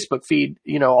my Facebook feed,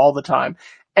 all the time.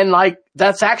 And like,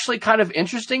 that's actually kind of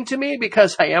interesting to me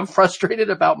because I am frustrated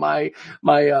about my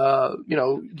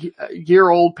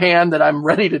year-old pan that I'm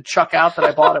ready to chuck out that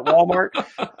I bought at Walmart.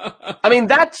 I mean,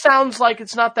 that sounds like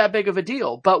it's not that big of a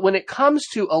deal. But when it comes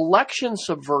to election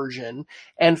subversion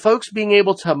and folks being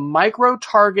able to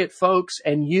micro-target folks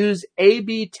and use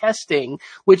A/B testing,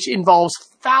 which involves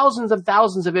thousands and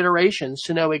thousands of iterations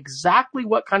to know exactly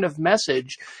what kind of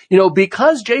message,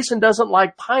 because Jason doesn't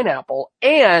like pineapple,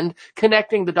 and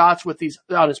connecting the dots with these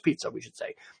on his pizza, we should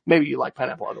say. Maybe you like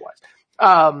pineapple otherwise.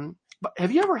 But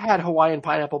have you ever had Hawaiian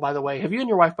pineapple, by the way? Have you and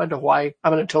your wife been to Hawaii?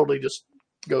 I'm going to totally just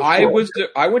go. I went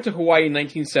to Hawaii in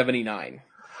 1979.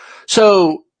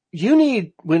 So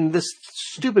when this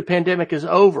stupid pandemic is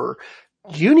over,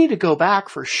 you need to go back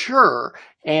for sure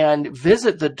and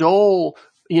visit the Dole,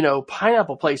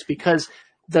 pineapple place, because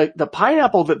the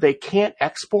pineapple that they can't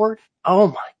export, oh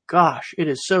my gosh, it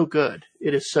is so good.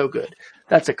 It is so good.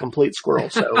 That's a complete squirrel.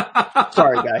 So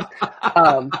sorry, guys.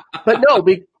 But no,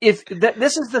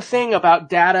 this is the thing about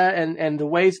data and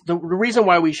the reason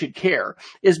why we should care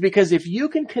is because if you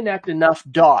can connect enough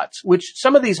dots, which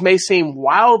some of these may seem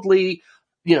wildly,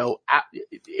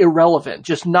 irrelevant,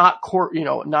 just not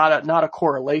a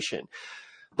correlation.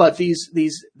 But these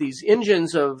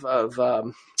engines of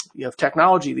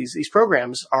technology, these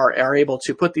programs are able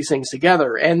to put these things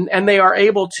together, and they are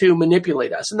able to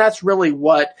manipulate us. And that's really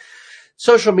what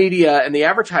social media and the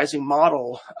advertising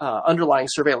model underlying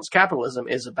surveillance capitalism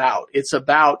is about. It's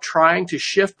about trying to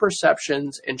shift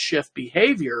perceptions and shift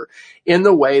behavior in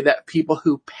the way that people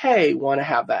who pay want to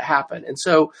have that happen. And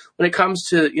so when it comes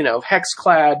to,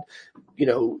 Hexclad,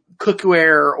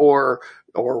 cookware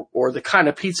or the kind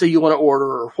of pizza you want to order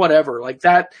or whatever, like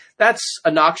that's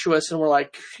innocuous. And we're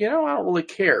like, I don't really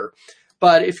care.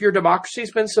 But if your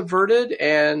democracy's been subverted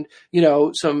and,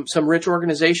 some rich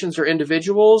organizations or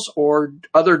individuals or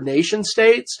other nation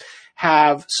states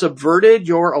have subverted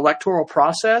your electoral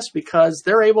process because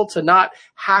they're able to not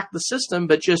hack the system,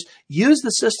 but just use the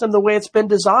system the way it's been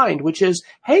designed, which is,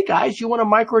 hey guys, you want to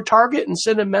micro-target and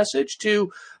send a message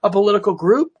to a political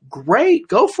group? Great,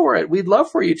 go for it. We'd love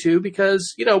for you to,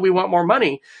 because, we want more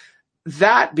money.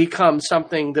 That becomes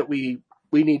something that we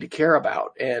need to care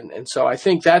about. And so I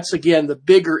think that's, again, the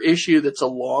bigger issue that's a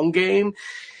long game.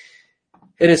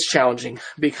 And it's challenging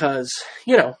because,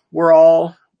 we're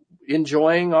all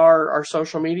enjoying our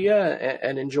social media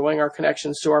and enjoying our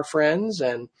connections to our friends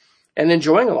and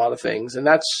enjoying a lot of things. And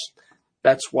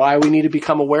that's why we need to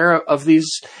become aware of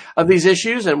these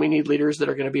issues. And we need leaders that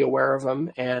are going to be aware of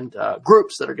them and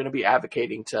groups that are going to be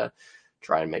advocating to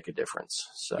try and make a difference.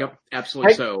 So, yep,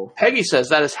 absolutely. So Peggy says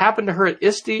that has happened to her at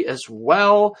ISTE as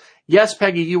well. Yes,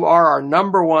 Peggy, you are our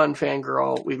number one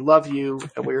fangirl. We love you,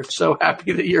 and we're so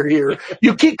happy that you're here.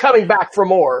 You keep coming back for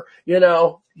more,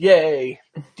 yay.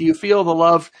 Do you feel the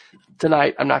love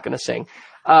tonight? I'm not going to sing.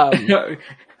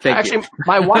 Actually,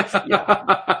 my wife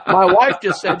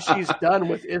just said she's done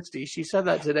with ISTE. She said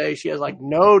that today. She has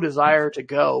no desire to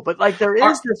go, but there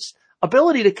is this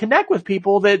ability to connect with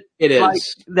people that it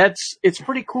is. It's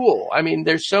pretty cool. I mean,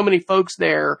 there's so many folks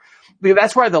there.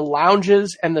 That's why the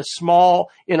lounges and the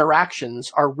small interactions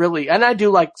are really, and I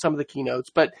do like some of the keynotes,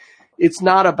 but it's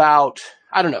not about,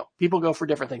 I don't know, people go for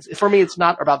different things. For me, it's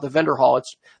not about the vendor hall.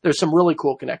 There's some really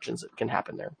cool connections that can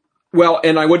happen there. Well,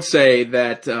 and I would say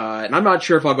that, and I'm not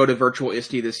sure if I'll go to virtual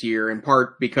ISTE this year, in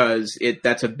part because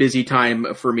that's a busy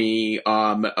time for me,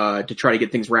 to try to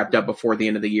get things wrapped up before the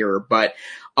end of the year. But,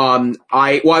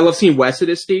 I love seeing Wes at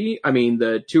ISTE. I mean,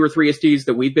 the 2 or 3 ISTEs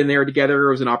that we've been there together,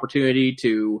 it was an opportunity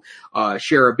to,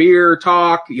 share a beer,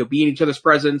 talk, be in each other's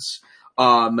presence.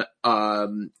 But I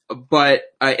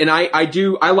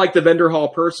like the vendor hall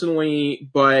personally,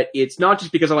 but it's not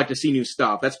just because I like to see new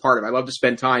stuff. That's part of it. I love to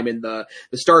spend time in the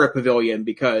startup pavilion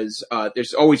because,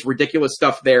 there's always ridiculous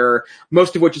stuff there,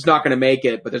 most of which is not going to make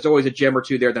it, but there's always a gem or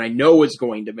two there that I know is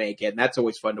going to make it. And that's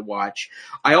always fun to watch.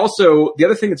 The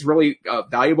other thing that's really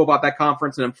valuable about that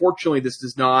conference, and unfortunately this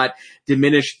does not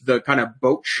diminish the kind of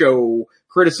boat show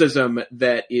criticism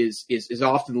that is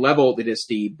often leveled at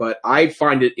ISTE, but I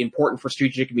find it important for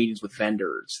strategic meetings with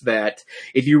vendors that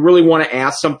if you really want to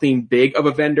ask something big of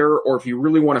a vendor, or if you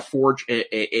really want to forge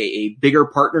a bigger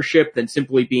partnership than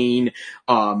simply being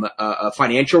a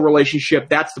financial relationship,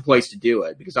 that's the place to do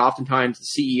it, because oftentimes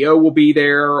the CEO will be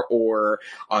there, or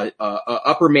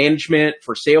upper management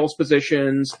for sales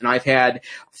positions. And I've had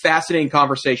fascinating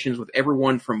conversations with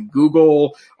everyone from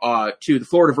Google to the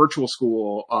Florida Virtual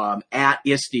School at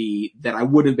ISTE that I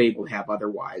wouldn't be able to have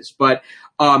otherwise. But,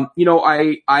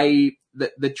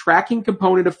 the tracking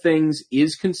component of things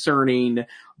is concerning,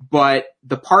 but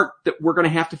the part that we're going to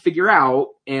have to figure out,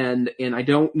 and I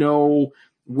don't know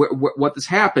what this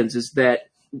happens, is that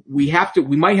we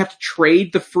might have to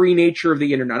trade the free nature of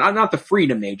the internet, not the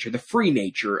freedom nature, the free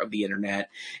nature of the internet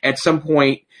at some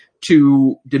point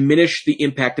to diminish the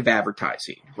impact of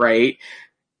advertising, right?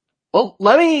 Well,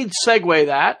 let me segue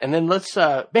that, and then let's,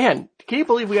 can you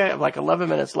believe we have like 11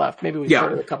 minutes left? Maybe we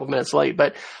started a couple minutes late,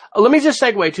 but let me just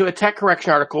segue to a tech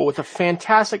correction article with a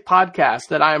fantastic podcast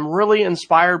that I am really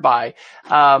inspired by.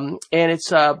 And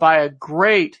it's, by a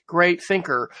great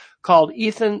thinker called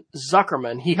Ethan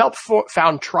Zuckerman. He helped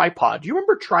found Tripod. Do you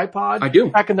remember Tripod? I do.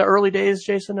 Back in the early days,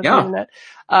 Jason, of the internet.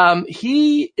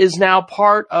 He is now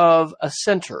part of a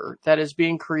center that is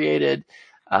being created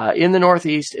in the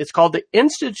Northeast. It's called the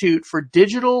Institute for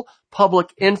Digital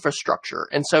Public Infrastructure.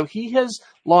 And so he has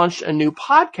launched a new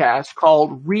podcast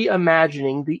called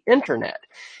Reimagining the Internet.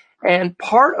 And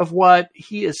part of what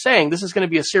he is saying, this is going to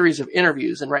be a series of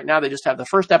interviews. And right now they just have the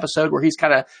first episode where he's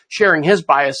kind of sharing his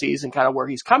biases and kind of where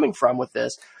he's coming from with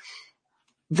this.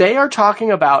 They are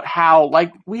talking about how,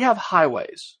 like, we have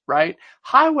highways, right?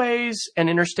 Highways and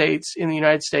interstates in the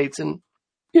United States and,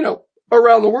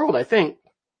 around the world, I think,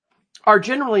 are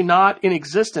generally not in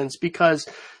existence because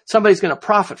somebody's going to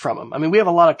profit from them. I mean, we have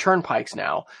a lot of turnpikes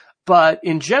now, but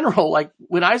in general, like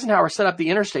when Eisenhower set up the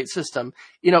interstate system,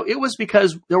 it was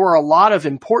because there were a lot of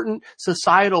important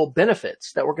societal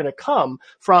benefits that were going to come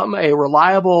from a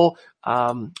reliable,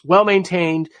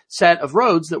 well-maintained set of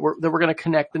roads that were going to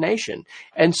connect the nation.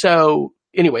 And so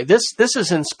anyway, this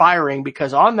is inspiring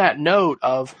because on that note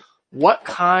of what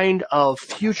kind of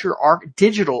future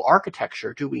digital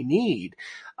architecture do we need?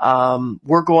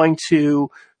 We're going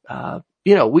to,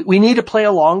 we need to play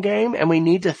a long game, and we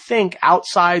need to think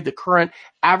outside the current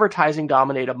advertising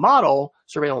dominated model,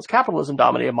 surveillance capitalism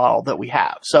dominated model that we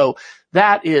have. So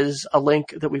that is a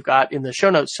link that we've got in the show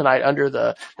notes tonight under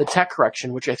the tech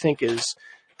correction, which I think is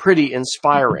pretty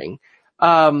inspiring.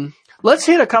 Let's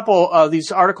hit a couple of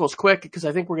these articles quick because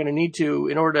I think we're going to need to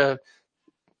in order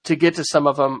to get to some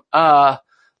of them.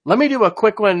 Let me do a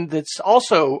quick one that's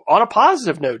also on a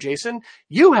positive note, Jason.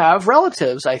 You have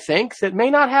relatives, I think, that may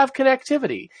not have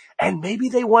connectivity, and maybe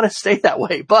they want to stay that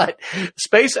way. But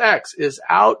SpaceX is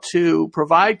out to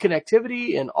provide connectivity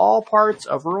in all parts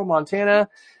of rural Montana.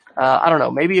 I don't know,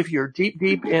 maybe if you're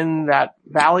deep in that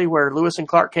valley where Lewis and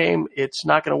Clark came, it's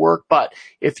not going to work. But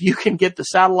if you can get the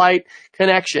satellite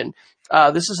connection,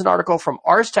 this is an article from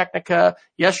Ars Technica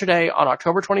yesterday on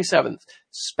October 27th.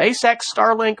 SpaceX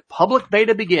Starlink public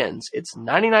beta begins. It's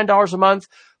 $99 a month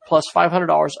plus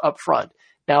 $500 up front.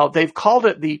 Now, they've called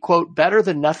it the, quote, better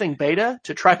than nothing beta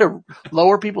to try to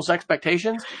lower people's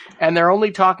expectations. And they're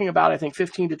only talking about, I think,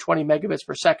 15 to 20 megabits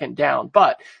per second down.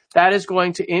 But that is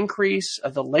going to increase.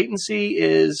 The latency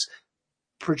is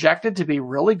projected to be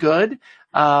really good.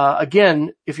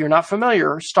 Again, if you're not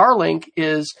familiar, Starlink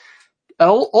is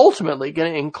ultimately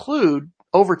going to include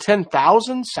over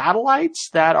 10,000 satellites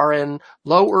that are in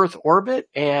low Earth orbit,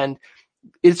 and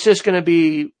it's just going to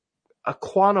be a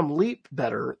quantum leap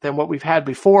better than what we've had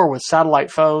before with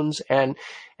satellite phones and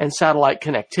satellite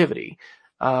connectivity.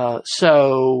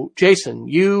 So, Jason,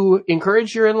 you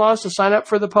encouraged your in-laws to sign up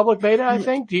for the public beta, I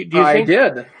think? Do you think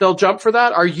did. They'll jump for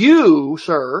that? Are you,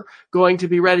 sir, going to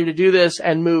be ready to do this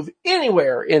and move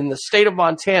anywhere in the state of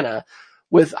Montana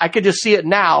with, I could just see it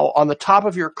now, on the top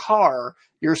of your car,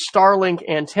 your Starlink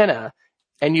antenna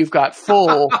and you've got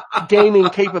full gaming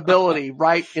capability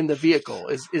right in the vehicle.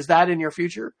 Is that in your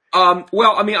future?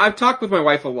 Well, I mean, I've talked with my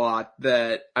wife a lot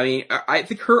that, I mean, I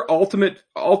think her ultimate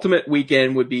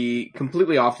weekend would be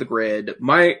completely off the grid.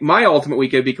 My ultimate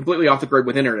weekend would be completely off the grid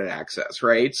with internet access,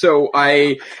 right? So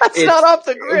That's not off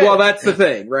the grid. Well, that's the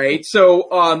thing, right?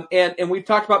 So, and we've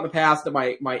talked about in the past that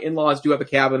my in-laws do have a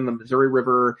cabin in the Missouri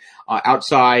River,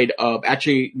 outside of,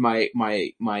 actually,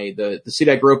 the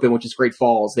city I grew up in, which is Great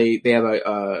Falls. They have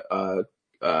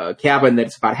a cabin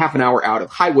that's about half an hour out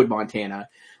of Highwood, Montana,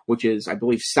 which is, I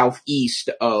believe, southeast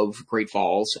of Great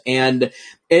Falls. And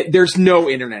there's no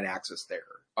internet access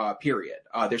there, period.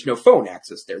 There's no phone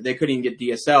access there. They couldn't even get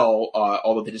DSL,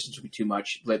 although the distance would be too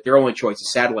much. Like, their only choice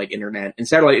is satellite internet, and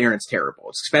satellite internet's terrible.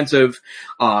 It's expensive.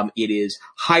 It is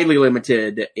highly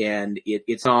limited, and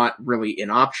it's not really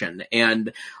an option.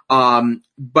 And,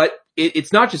 but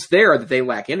it's not just there that they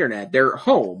lack internet. They're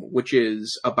home, which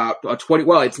is about it's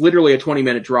literally a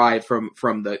 20-minute drive from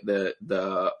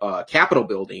the Capitol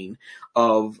building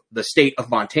of the state of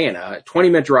Montana,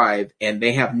 20-minute drive, and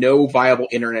they have no viable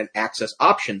internet access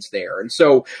options there. And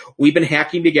so we've been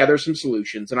hacking together some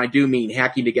solutions, and I do mean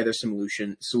hacking together some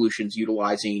solutions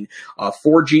utilizing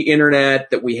 4G internet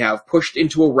that we have pushed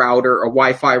into a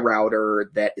Wi-Fi router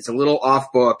that is a little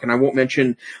off book, and I won't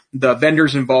mention the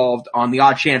vendors involved on the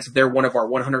odd chance that they're one of our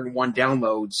 101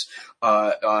 downloads,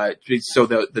 so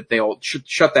that they'll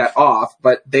shut that off,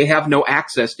 but they have no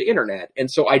access to internet. And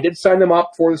so I did sign them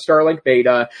up for the Starlink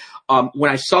beta. When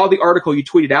I saw the article you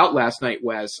tweeted out last night,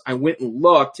 Wes, I went and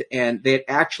looked, and they had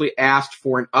actually asked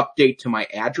for an update to my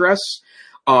address.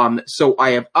 So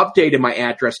I have updated my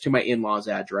address to my in-laws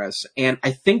address, and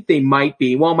I think they might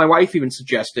be, well, my wife even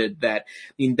suggested that,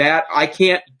 that I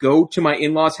can't go to my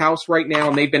in-laws house right now,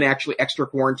 and they've been actually extra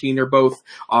quarantined. They're both,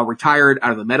 retired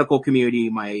out of the medical community.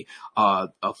 My,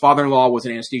 father-in-law was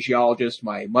an anesthesiologist.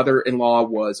 My mother-in-law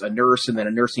was a nurse and then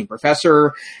a nursing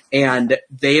professor, and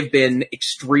they have been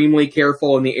extremely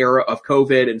careful in the era of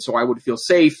COVID. And so I would feel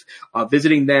safe,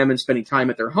 visiting them and spending time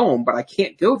at their home, but I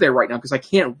can't go there right now because I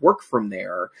can't work from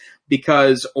there,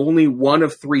 because only one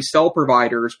of 3 cell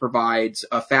providers provides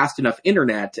a fast enough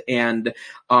internet. And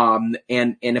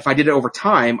if I did it over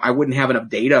time, I wouldn't have enough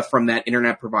data from that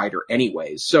internet provider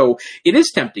anyways. So it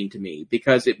is tempting to me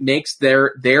because it makes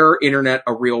their internet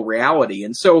a real reality.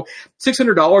 And so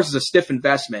 $600 is a stiff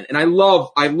investment. And I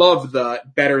love the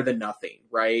better than nothing,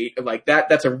 right? Like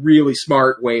that's a really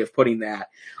smart way of putting that.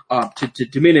 To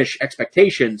diminish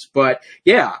expectations. But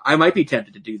yeah, I might be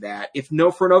tempted to do that. If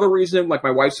for another reason, like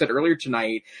my wife said earlier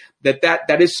tonight,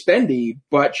 that is spendy,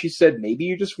 but she said maybe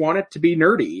you just want it to be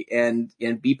nerdy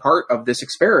and be part of this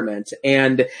experiment.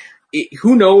 And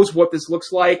who knows what this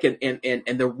looks like and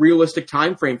the realistic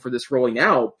time frame for this rolling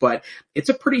out, but it's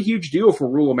a pretty huge deal for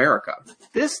rural America.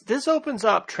 This opens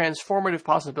up transformative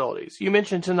possibilities. You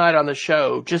mentioned tonight on the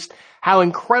show just how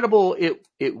incredible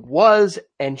it was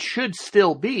and should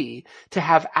still be to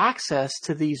have access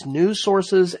to these news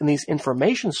sources and these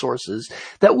information sources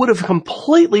that would have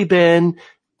completely been,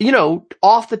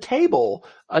 off the table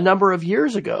a number of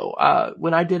years ago.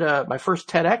 When I did my first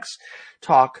TEDx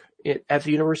talk at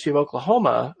the University of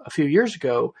Oklahoma a few years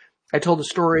ago, I told the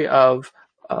story of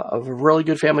a really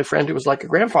good family friend who was like a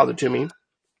grandfather to me,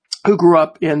 who grew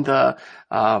up in the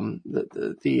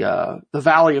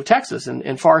Valley of Texas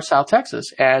in far South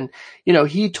Texas. And,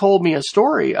 he told me a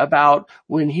story about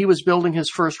when he was building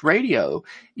his first radio,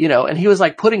 and he was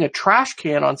like putting a trash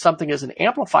can on something as an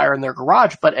amplifier in their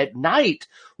garage. But at night,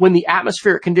 when the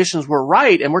atmospheric conditions were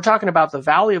right, and we're talking about the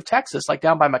Valley of Texas, like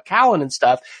down by McAllen and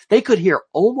stuff, they could hear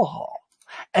Omaha.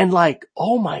 And like,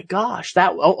 oh my gosh,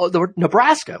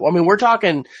 Nebraska. I mean, we're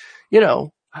talking,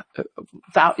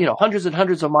 hundreds and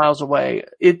hundreds of miles away.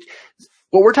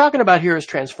 What we're talking about here is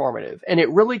transformative, and it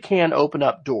really can open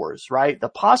up doors, right? The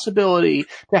possibility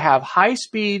to have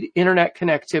high-speed internet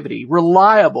connectivity,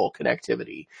 reliable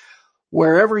connectivity,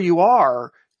 wherever you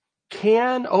are,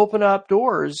 can open up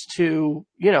doors to,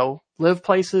 live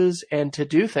places and to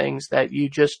do things that you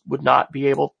just would not be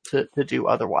able to do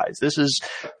otherwise. This is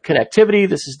connectivity.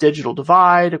 This is digital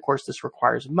divide. Of course, this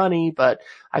requires money, but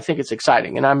I think it's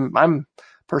exciting, and I'm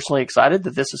personally excited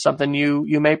that this is something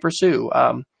you may pursue.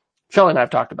 Shelley and I have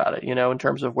talked about it, in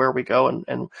terms of where we go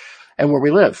and where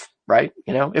we live, right?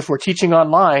 If we're teaching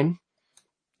online,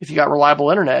 if you got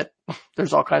reliable internet,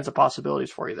 there's all kinds of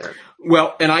possibilities for you there.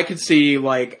 Well, and I could see,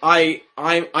 like,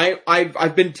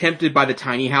 I've been tempted by the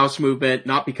tiny house movement,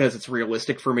 not because it's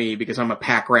realistic for me, because I'm a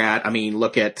pack rat. I mean,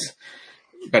 look at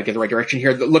gotta get the right direction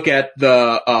here. Look at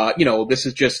the, this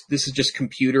is just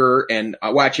computer and,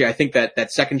 well, actually, I think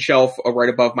that second shelf right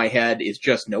above my head is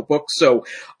just notebooks. So,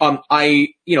 I'm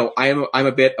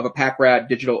a bit of a pack rat,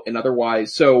 digital and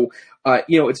otherwise. So,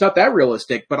 it's not that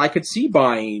realistic, but I could see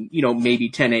buying, maybe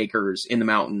 10 acres in the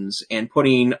mountains and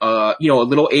putting, a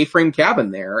little A-frame cabin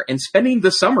there and spending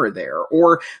the summer there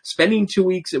or spending 2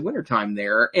 weeks at wintertime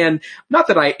there. And not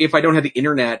that if I don't have the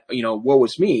internet, woe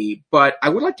is me, but I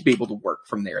would like to be able to work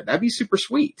from there. That'd be super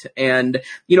sweet. And,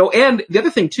 and the other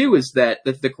thing too is that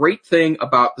the great thing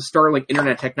about the Starlink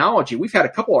internet technology, we've had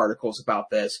a couple articles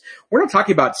about this. We're not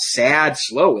talking about sad,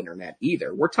 slow internet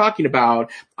either. We're talking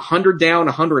about 100 down,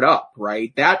 100 up.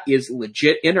 Right? That is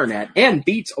legit internet and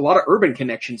beats a lot of urban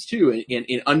connections too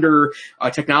in under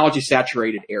technology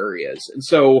saturated areas. And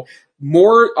so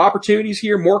more opportunities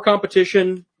here, more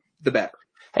competition, the better.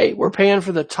 Hey, we're paying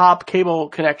for the top cable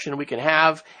connection we can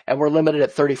have, and we're limited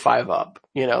at 35 up.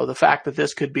 The fact that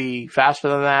this could be faster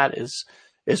than that is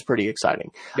pretty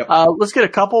exciting. Yep. Let's get a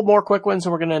couple more quick ones,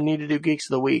 and we're going to need to do Geeks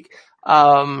of the Week.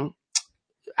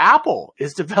 Apple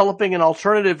is developing an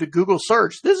alternative to Google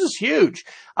search. This is huge.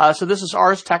 So this is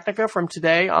Ars Technica from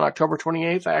today on October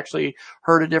 28th. I actually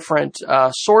heard a different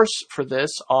source for this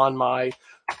on my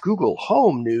Google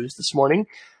Home news this morning.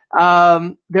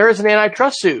 There is an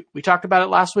antitrust suit. We talked about it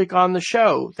last week on the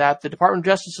show that the Department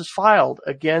of Justice has filed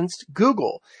against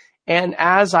Google. And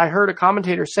as I heard a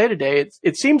commentator say today,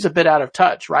 it seems a bit out of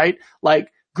touch, right?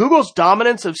 Like, Google's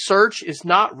dominance of search is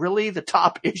not really the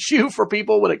top issue for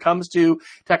people when it comes to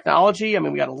technology. I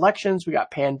mean, we got elections, we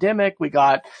got pandemic, we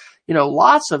got,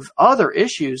 lots of other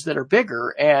issues that are bigger.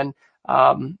 And,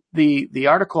 the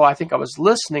article I think I was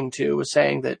listening to was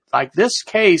saying that, like, this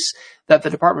case that the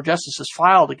Department of Justice has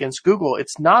filed against Google,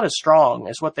 it's not as strong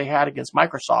as what they had against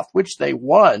Microsoft, which they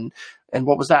won. And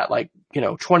what was that,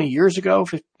 20 years ago?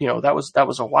 That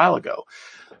was a while ago.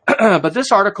 But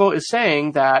this article is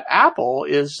saying that Apple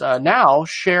is now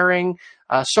sharing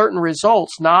certain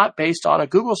results, not based on a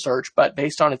Google search, but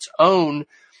based on its own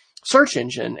search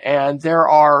engine. And there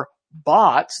are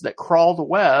bots that crawl the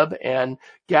web and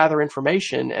gather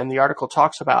information. And the article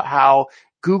talks about how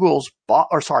Apple's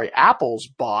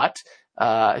bot,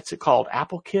 it's called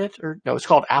AppleKit, it's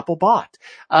called Applebot,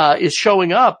 is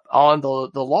showing up on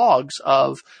the logs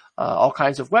of all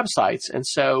kinds of websites. And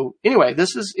so anyway,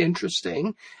 this is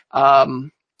interesting.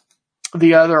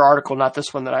 The other article, not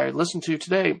this one that I listened to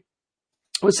today,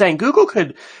 was saying Google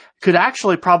could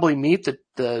actually probably meet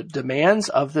the demands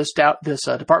of this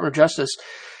Department of Justice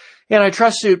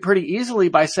antitrust suit pretty easily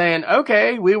by saying,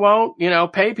 okay, we won't,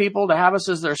 pay people to have us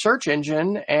as their search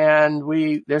engine. And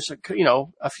there's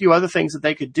a few other things that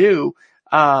they could do.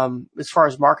 As far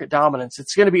as market dominance,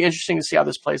 it's going to be interesting to see how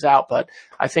this plays out, but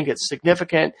I think it's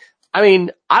significant. I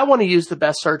mean, I want to use the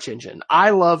best search engine. I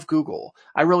love Google.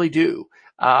 I really do.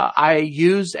 I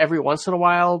use every once in a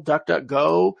while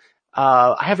DuckDuckGo.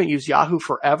 I haven't used Yahoo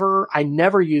forever. I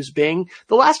never use Bing.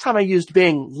 The last time I used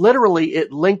Bing, literally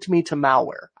it linked me to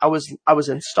malware. I was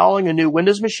installing a new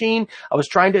Windows machine. I was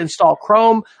trying to install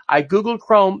Chrome. I Googled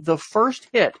Chrome. The first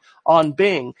hit on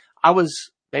Bing,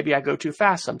 maybe I go too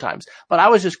fast sometimes, but I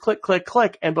was just click, click,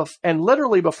 click. And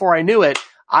literally before I knew it,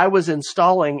 I was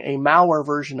installing a malware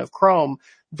version of Chrome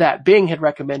that Bing had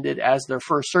recommended as their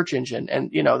first search engine. And,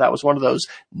 that was one of those,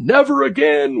 never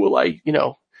again will I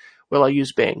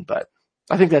use Bing, but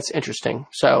I think that's interesting.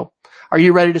 So are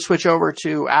you ready to switch over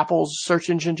to Apple's search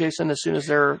engine, Jason, as soon as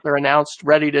they're announced,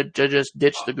 ready to just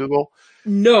ditch the Google?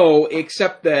 No,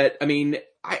 except that,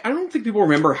 I don't think people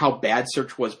remember how bad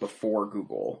search was before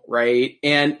Google, right?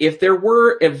 And if there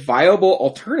were a viable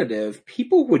alternative,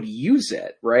 people would use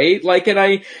it, right? And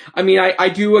I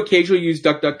do occasionally use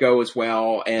DuckDuckGo as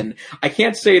well, and I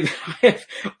can't say that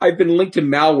I've been linked to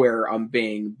malware on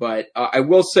Bing, but I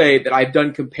will say that I've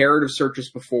done comparative searches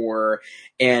before,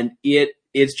 and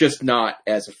it's just not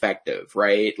as effective,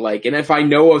 right? And if I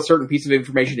know a certain piece of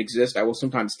information exists, I will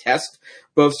sometimes test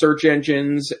both search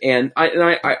engines. And I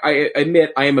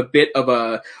admit I am a bit of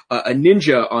a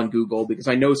ninja on Google because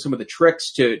I know some of the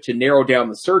tricks to narrow down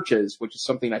the searches, which is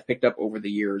something I've picked up over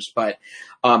the years. But,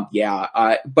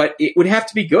 but it would have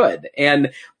to be good.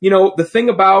 And, the thing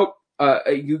about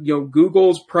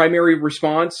Google's primary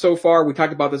response so far, we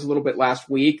talked about this a little bit last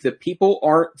week, that people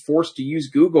aren't forced to use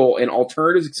Google and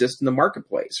alternatives exist in the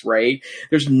marketplace, right?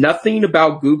 There's nothing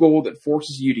about Google that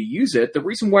forces you to use it. The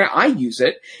reason why I use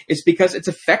it is because it's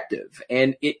effective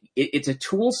and it's a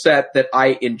tool set that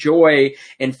I enjoy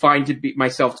and find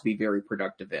myself to be very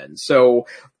productive in. So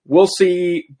We'll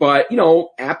see, but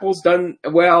Apple's done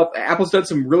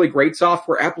some really great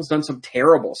software. Apple's done some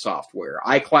terrible software.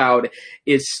 iCloud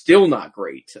is still not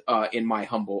great, in my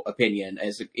humble opinion,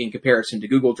 as in comparison to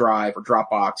Google Drive or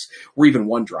Dropbox or even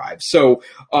OneDrive. So,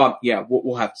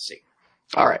 we'll have to see.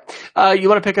 All right. You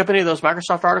want to pick up any of those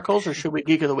Microsoft articles, or should we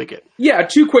Geek of the Week it? Yeah,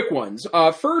 two quick ones.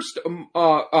 First,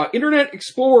 Internet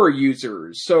Explorer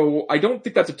users. So I don't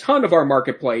think that's a ton of our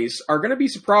marketplace are going to be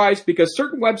surprised because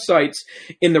certain websites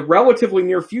in the relatively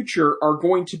near future are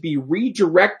going to be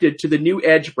redirected to the new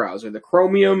Edge browser, the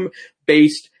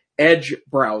Chromium-based Edge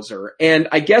browser. And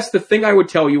I guess the thing I would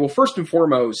tell you, well, first and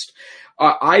foremost,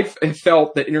 I've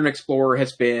felt that Internet Explorer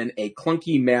has been a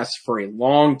clunky mess for a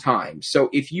long time.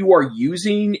 So if you are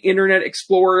using Internet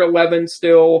Explorer 11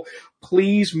 still,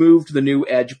 please move to the new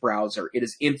Edge browser. It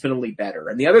is infinitely better.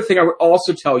 And the other thing I would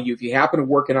also tell you, if you happen to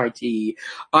work in IT,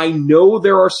 I know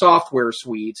there are software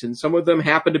suites, and some of them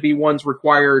happen to be ones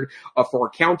required for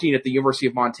accounting at the University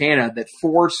of Montana that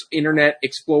force Internet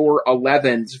Explorer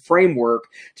 11's framework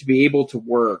to be able to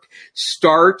work.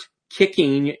 Start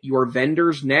kicking your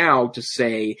vendors now to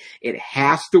say it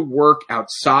has to work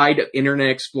outside of Internet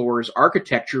Explorer's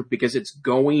architecture because it's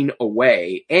going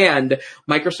away. And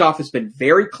Microsoft has been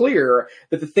very clear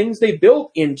that the things they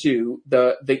built into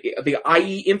the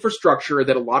IE infrastructure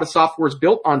that a lot of software is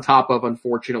built on top of,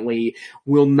 unfortunately,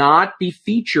 will not be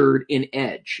featured in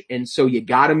Edge. And so you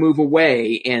got to move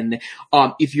away. And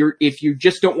if you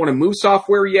just don't want to move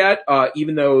software yet,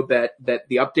 even though that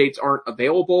the updates aren't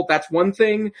available, that's one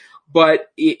thing.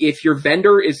 But if your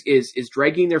vendor is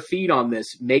dragging their feet on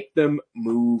this, make them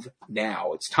move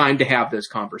now. It's time to have those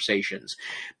conversations.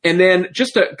 And then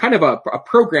just a kind of a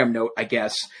program note, I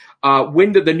guess.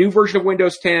 The new version of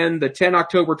Windows 10, the 10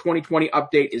 October 2020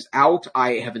 update is out.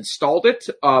 I have installed it.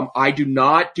 I do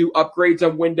not do upgrades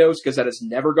on Windows because that has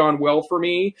never gone well for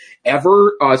me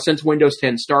ever since Windows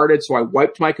 10 started. So I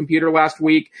wiped my computer last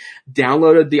week,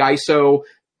 downloaded the ISO.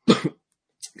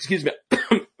 Excuse me.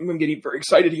 I'm getting very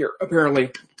excited here, apparently.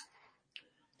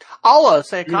 I'll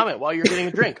say a comment while you're getting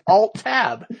a drink.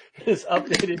 Alt-Tab is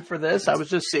updated for this. I was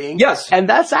just seeing. Yes. And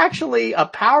that's actually a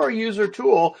power user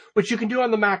tool, which you can do on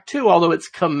the Mac too, although it's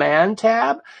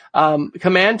Command-Tab.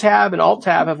 Command-Tab and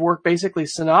Alt-Tab have worked basically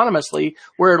synonymously,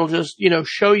 where it'll just,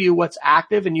 show you what's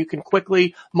active and you can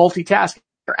quickly multitask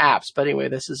your apps. But anyway,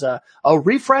 this is a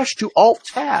refresh to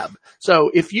Alt-Tab. So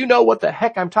if you know what the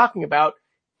heck I'm talking about,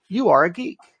 you are a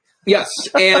geek. Yes,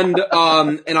 and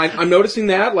I'm noticing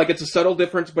that, like, it's a subtle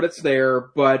difference, but it's there.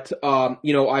 But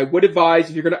I would advise,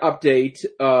 if you're going to update,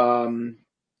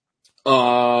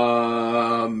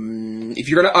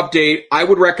 I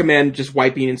would recommend just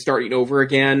wiping and starting over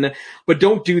again. But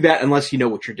don't do that unless you know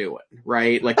what you're doing,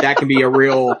 right? Like, that can be a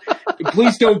real.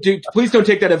 Please don't take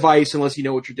that advice unless you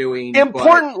know what you're doing.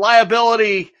 Important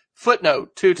liability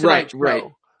footnote to tonight's show. Right.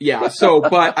 Yeah,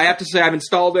 but I have to say I've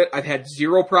installed it. I've had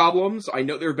zero problems. I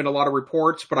know there have been a lot of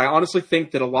reports, but I honestly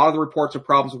think that a lot of the reports of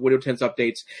problems with Windows 10's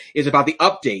updates is about the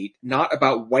update, not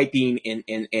about wiping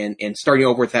and starting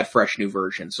over with that fresh new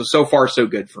version. So far, so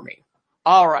good for me.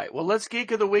 All right. Well, let's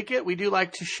Geek of the Week it. We do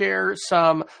like to share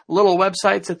some little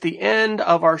websites at the end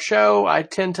of our show. I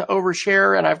tend to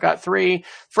overshare, and I've got 3.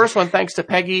 First one, thanks to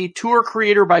Peggy, Tour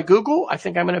Creator by Google. I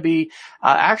think I'm going to be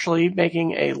actually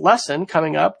making a lesson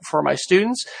coming up for my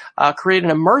students. Create an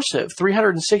immersive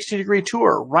 360-degree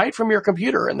tour right from your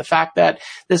computer. And the fact that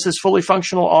this is fully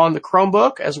functional on the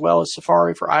Chromebook as well as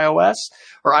Safari for iOS,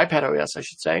 or iPadOS, I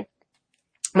should say,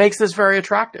 makes this very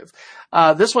attractive.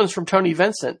 This one's from Tony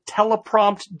Vincent,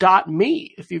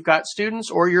 teleprompt.me. If you've got students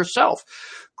or yourself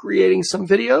creating some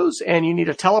videos and you need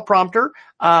a teleprompter,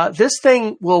 this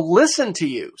thing will listen to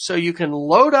you. So you can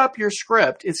load up your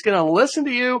script. It's going to listen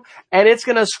to you and it's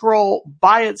going to scroll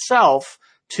by itself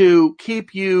to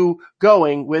keep you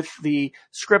going with the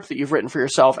script that you've written for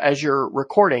yourself as you're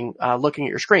recording, looking at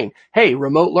your screen. Hey,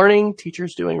 remote learning,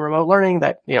 teachers doing remote learning,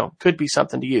 that, could be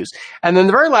something to use. And then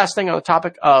the very last thing on the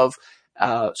topic of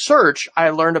search,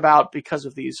 I learned about because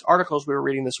of these articles we were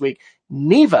reading this week,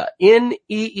 Neeva,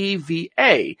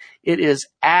 Neeva. It is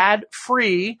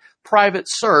ad-free private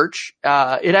search.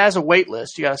 It has a wait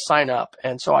list. You got to sign up.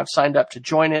 And so I've signed up to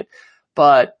join it.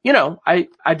 But,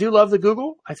 I do love the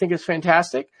Google. I think it's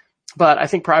fantastic. But I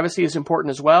think privacy is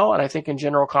important as well. And I think in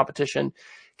general, competition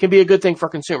can be a good thing for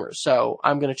consumers. So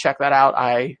I'm going to check that out.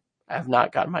 I have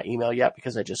not gotten my email yet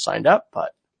because I just signed up,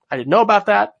 but I didn't know about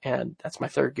that. And that's my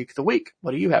 3rd Geek of the Week.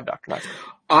 What do you have, Dr. Knight?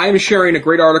 I'm sharing a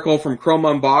great article from Chrome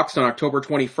Unboxed on October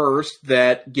 21st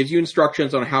that gives you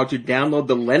instructions on how to download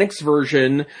the Linux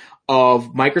version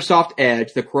of Microsoft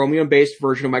Edge, the Chromium-based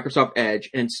version of Microsoft Edge,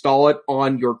 and install it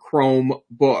on your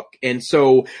Chromebook. And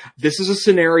so this is a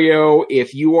scenario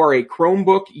if you are a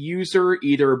Chromebook user,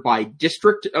 either by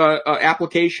district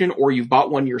application or you've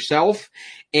bought one yourself,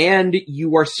 and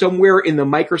you are somewhere in the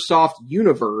Microsoft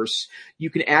universe, you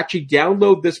can actually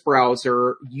download this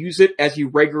browser, use it as you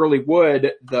regularly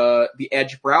would the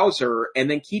Edge browser,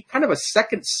 and then keep kind of a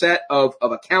second set of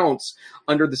accounts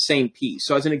under the same piece.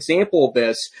 So as an example of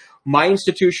this, my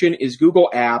institution is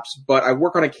Google Apps, but I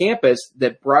work on a campus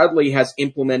that broadly has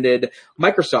implemented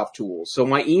Microsoft tools. So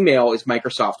my email is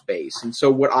Microsoft based. And so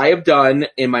what I have done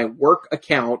in my work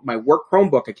account, my work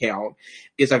Chromebook account,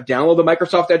 is I've downloaded the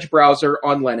Microsoft Edge browser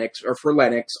on Linux or for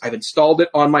Linux. I've installed it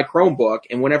on my Chromebook.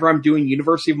 And whenever I'm doing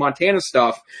University of Montana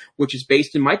stuff, which is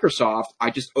based in Microsoft,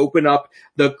 I just open up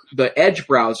the Edge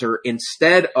browser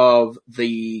instead of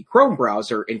the Chrome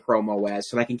browser in Chrome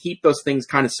OS. And I can keep those things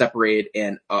kind of separated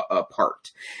and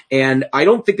apart. And I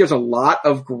don't think there's a lot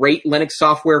of great Linux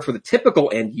software for the typical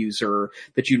end user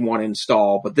that you'd want to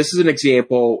install, but this is an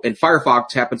example, and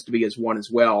Firefox happens to be as one as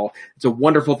well. It's a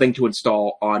wonderful thing to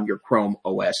install on your Chrome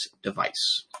OS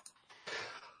device.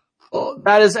 Well,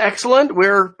 that is excellent.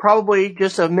 We're probably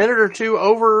just a minute or two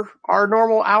over our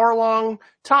normal hour-long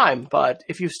time, but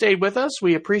if you've stayed with us,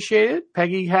 we appreciate it.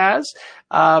 Peggy has.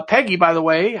 Peggy, by the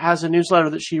way, has a newsletter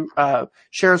that she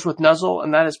shares with Nuzzle,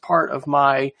 and that is part of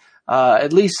my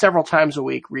at least several times a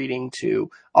week reading to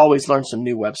always learn some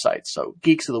new websites. So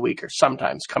Geeks of the Week are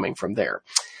sometimes coming from there.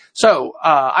 So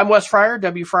I'm Wes Fryer,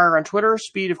 W. Fryer on Twitter,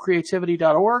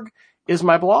 speedofcreativity.org. is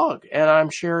my blog, and I'm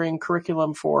sharing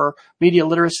curriculum for media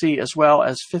literacy as well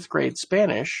as 5th grade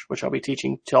Spanish, which I'll be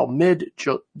teaching till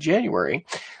mid-January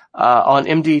on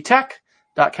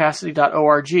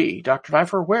mdtech.cassidy.org. Dr.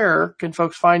 Neiffer, where can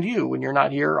folks find you when you're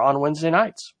not here on Wednesday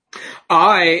nights?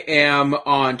 I am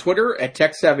on Twitter at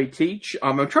TechSavvyTeach.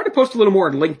 I'm trying to post a little more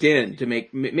on LinkedIn to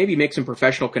maybe make some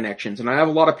professional connections. And I have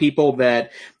a lot of people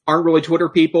that aren't really Twitter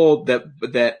people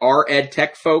that are ed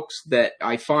tech folks that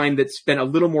I find that spend a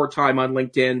little more time on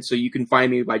LinkedIn. So you can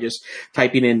find me by just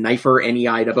typing in Neiffer,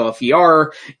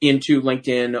 Neiffer, into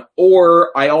LinkedIn. Or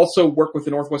I also work with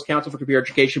the Northwest Council for Computer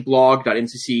Education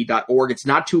blog.ncc.org. It's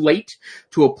not too late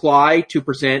to apply to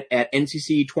present at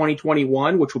NCC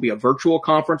 2021, which will be a virtual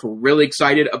conference. We're really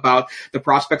excited about the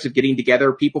prospects of getting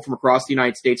together people from across the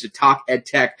United States to talk ed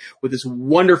tech with this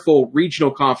wonderful regional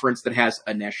conference that has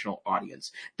a national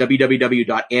audience.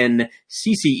 www.ncce.org.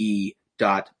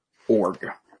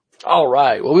 All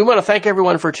right. Well, we want to thank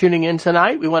everyone for tuning in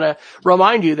tonight. We want to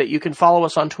remind you that you can follow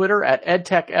us on Twitter at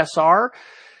EdTechSR,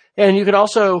 and you can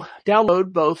also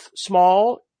download both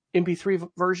small MP3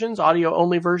 versions,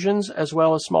 audio-only versions, as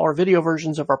well as smaller video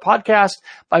versions of our podcast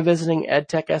by visiting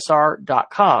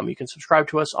edtechsr.com. You can subscribe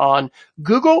to us on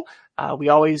Google. We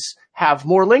always have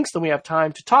more links than we have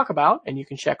time to talk about, and you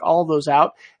can check all of those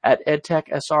out at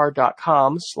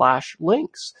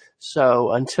edtechsr.com/links.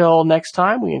 So until next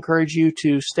time, we encourage you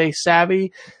to stay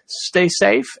savvy, stay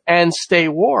safe, and stay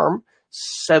warm,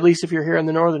 at least if you're here in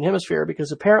the Northern Hemisphere,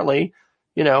 because apparently,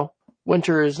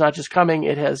 winter is not just coming,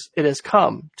 it has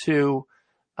come to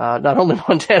not only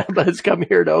Montana, but it's come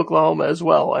here to Oklahoma as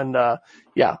well. And the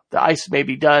ice may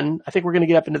be done. I think we're going to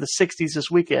get up into the 60s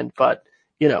this weekend, but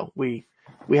we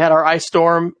had our ice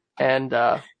storm, and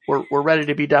we're ready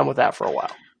to be done with that for a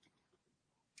while.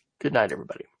 Good night,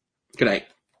 everybody. Good night.